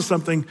been onto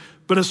something,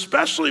 but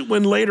especially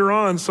when later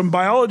on, some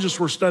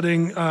biologists were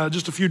studying,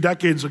 just a few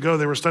decades ago,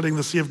 they were studying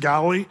the Sea of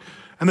Galilee,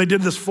 and they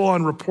did this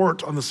full-on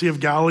report on the Sea of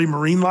Galilee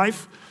marine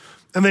life.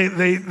 And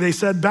they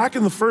said back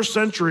in the first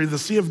century, the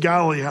Sea of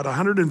Galilee had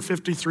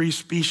 153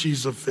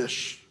 species of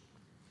fish.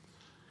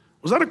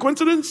 Was that a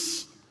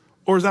coincidence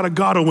or is that a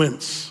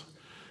God-a-wince?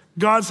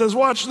 God says,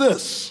 watch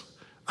this,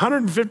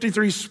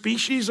 153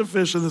 species of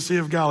fish in the Sea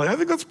of Galilee. I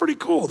think that's pretty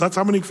cool. That's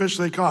how many fish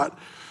they caught.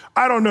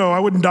 I don't know, I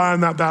wouldn't die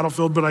on that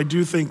battlefield, but I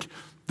do think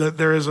that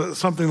there is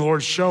something the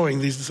Lord's showing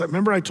these.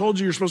 Remember I told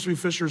you you're supposed to be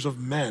fishers of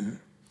men,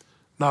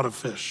 not of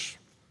fish.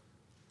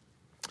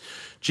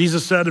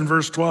 Jesus said in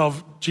verse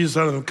 12, Jesus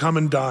said to them, come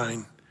and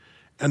dine.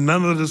 And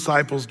none of the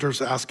disciples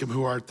durst ask him,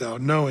 who art thou?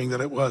 Knowing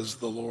that it was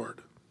the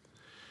Lord.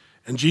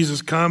 And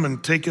Jesus come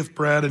and taketh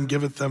bread and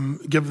give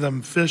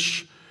them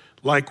fish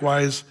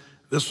likewise.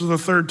 This was the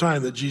third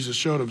time that Jesus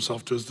showed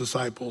himself to his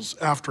disciples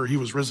after he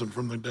was risen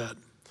from the dead.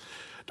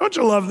 Don't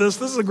you love this?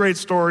 This is a great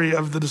story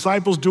of the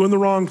disciples doing the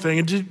wrong thing.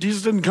 And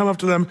Jesus didn't come up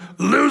to them,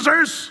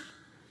 losers,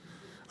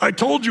 I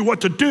told you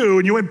what to do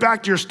and you went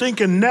back to your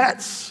stinking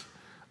nets.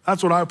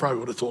 That's what I probably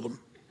would have told them.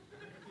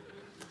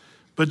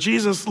 But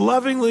Jesus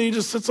lovingly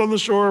just sits on the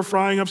shore,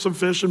 frying up some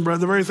fish and bread,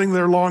 the very thing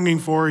they're longing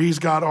for, he's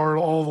got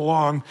all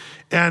along.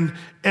 And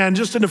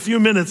just in a few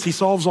minutes, he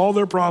solves all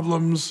their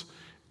problems.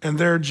 And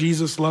there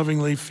Jesus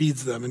lovingly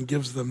feeds them and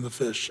gives them the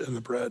fish and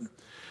the bread.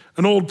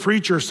 An old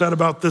preacher said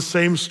about this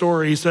same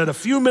story, he said, a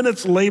few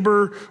minutes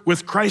labor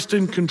with Christ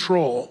in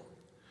control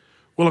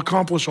will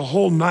accomplish a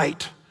whole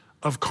night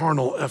of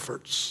carnal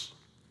efforts.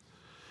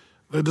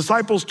 The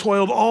disciples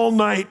toiled all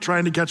night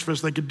trying to catch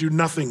fish. They could do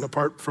nothing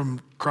apart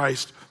from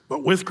Christ.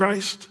 But with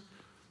Christ,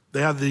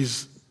 they had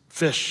these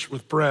fish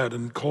with bread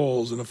and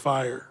coals and a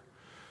fire.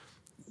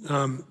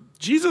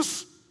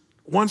 Jesus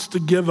wants to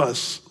give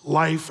us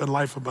life and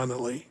life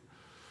abundantly,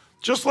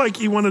 just like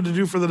he wanted to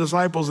do for the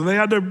disciples. And they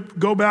had to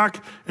go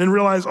back and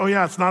realize, oh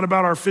yeah, it's not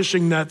about our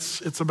fishing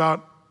nets. It's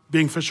about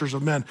being fishers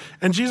of men.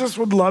 And Jesus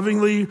would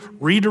lovingly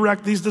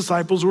redirect these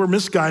disciples who were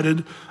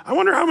misguided. I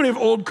wonder how many of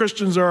old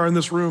Christians there are in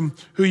this room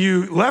who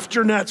you left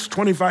your nets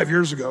 25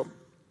 years ago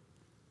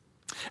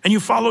and you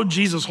followed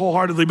Jesus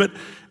wholeheartedly. But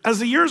as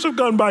the years have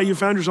gone by, you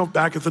found yourself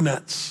back at the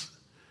nets,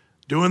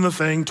 doing the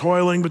thing,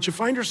 toiling, but you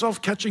find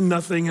yourself catching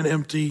nothing and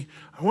empty.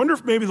 I wonder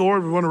if maybe the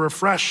Lord would want to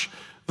refresh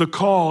the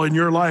call in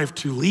your life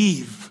to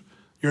leave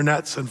your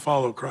nets and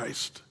follow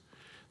Christ.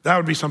 That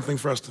would be something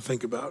for us to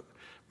think about.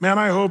 Man,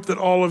 I hope that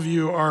all of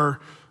you are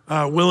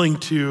willing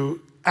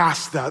to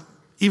ask that,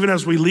 even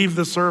as we leave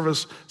the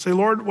service. Say,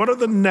 Lord, what are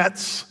the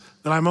nets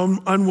that I'm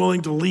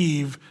unwilling to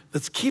leave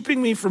that's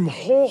keeping me from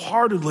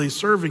wholeheartedly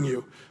serving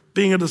you,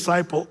 being a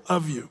disciple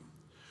of you?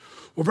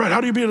 Well, Brad,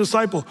 how do you be a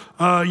disciple?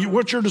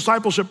 What's your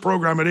discipleship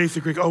program at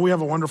Athey Creek? Oh, we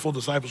have a wonderful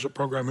discipleship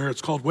program here.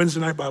 It's called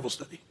Wednesday Night Bible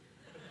Study.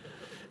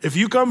 If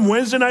you come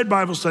Wednesday night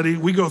Bible study,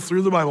 we go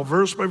through the Bible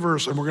verse by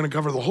verse, and we're gonna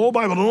cover the whole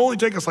Bible. It'll only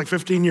take us like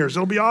 15 years.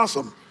 It'll be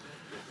awesome.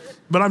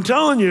 But I'm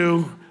telling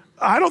you,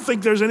 I don't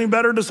think there's any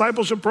better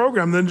discipleship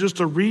program than just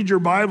to read your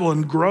Bible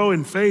and grow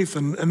in faith,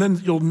 and then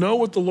you'll know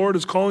what the Lord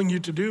is calling you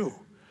to do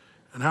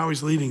and how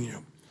he's leading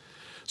you.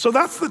 So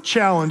that's the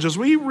challenge. As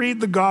we read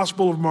the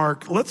Gospel of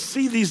Mark, let's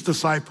see these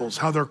disciples,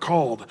 how they're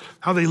called,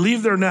 how they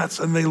leave their nets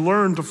and they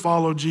learn to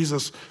follow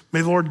Jesus.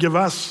 May the Lord give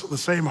us the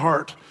same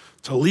heart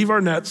to leave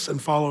our nets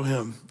and follow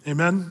him.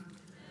 Amen.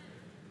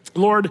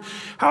 Lord,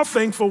 how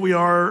thankful we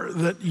are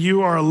that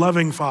you are a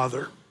loving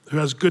Father who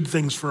has good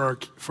things for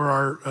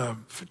our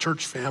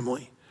church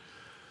family.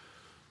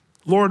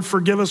 Lord,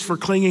 forgive us for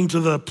clinging to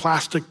the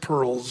plastic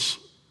pearls,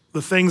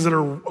 the things that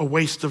are a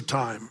waste of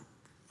time,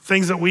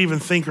 things that we even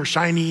think are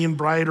shiny and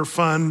bright or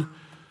fun.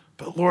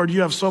 But Lord,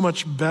 you have so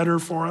much better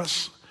for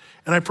us.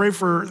 And I pray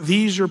for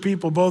these, your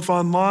people, both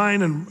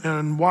online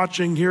and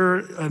watching here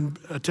and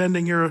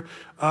attending here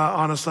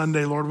on a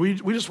Sunday, Lord. We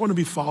just want to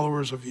be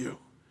followers of you.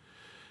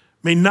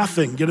 May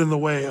nothing get in the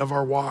way of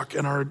our walk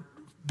and our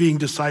being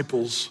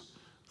disciples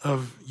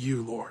of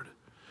you, Lord.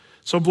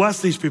 So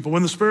bless these people.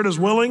 When the Spirit is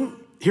willing,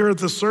 here at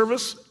this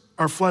service,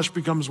 our flesh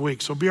becomes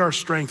weak. So be our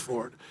strength,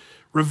 Lord.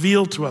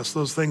 Reveal to us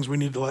those things we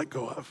need to let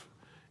go of.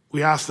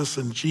 We ask this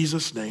in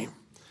Jesus' name,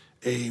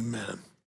 amen.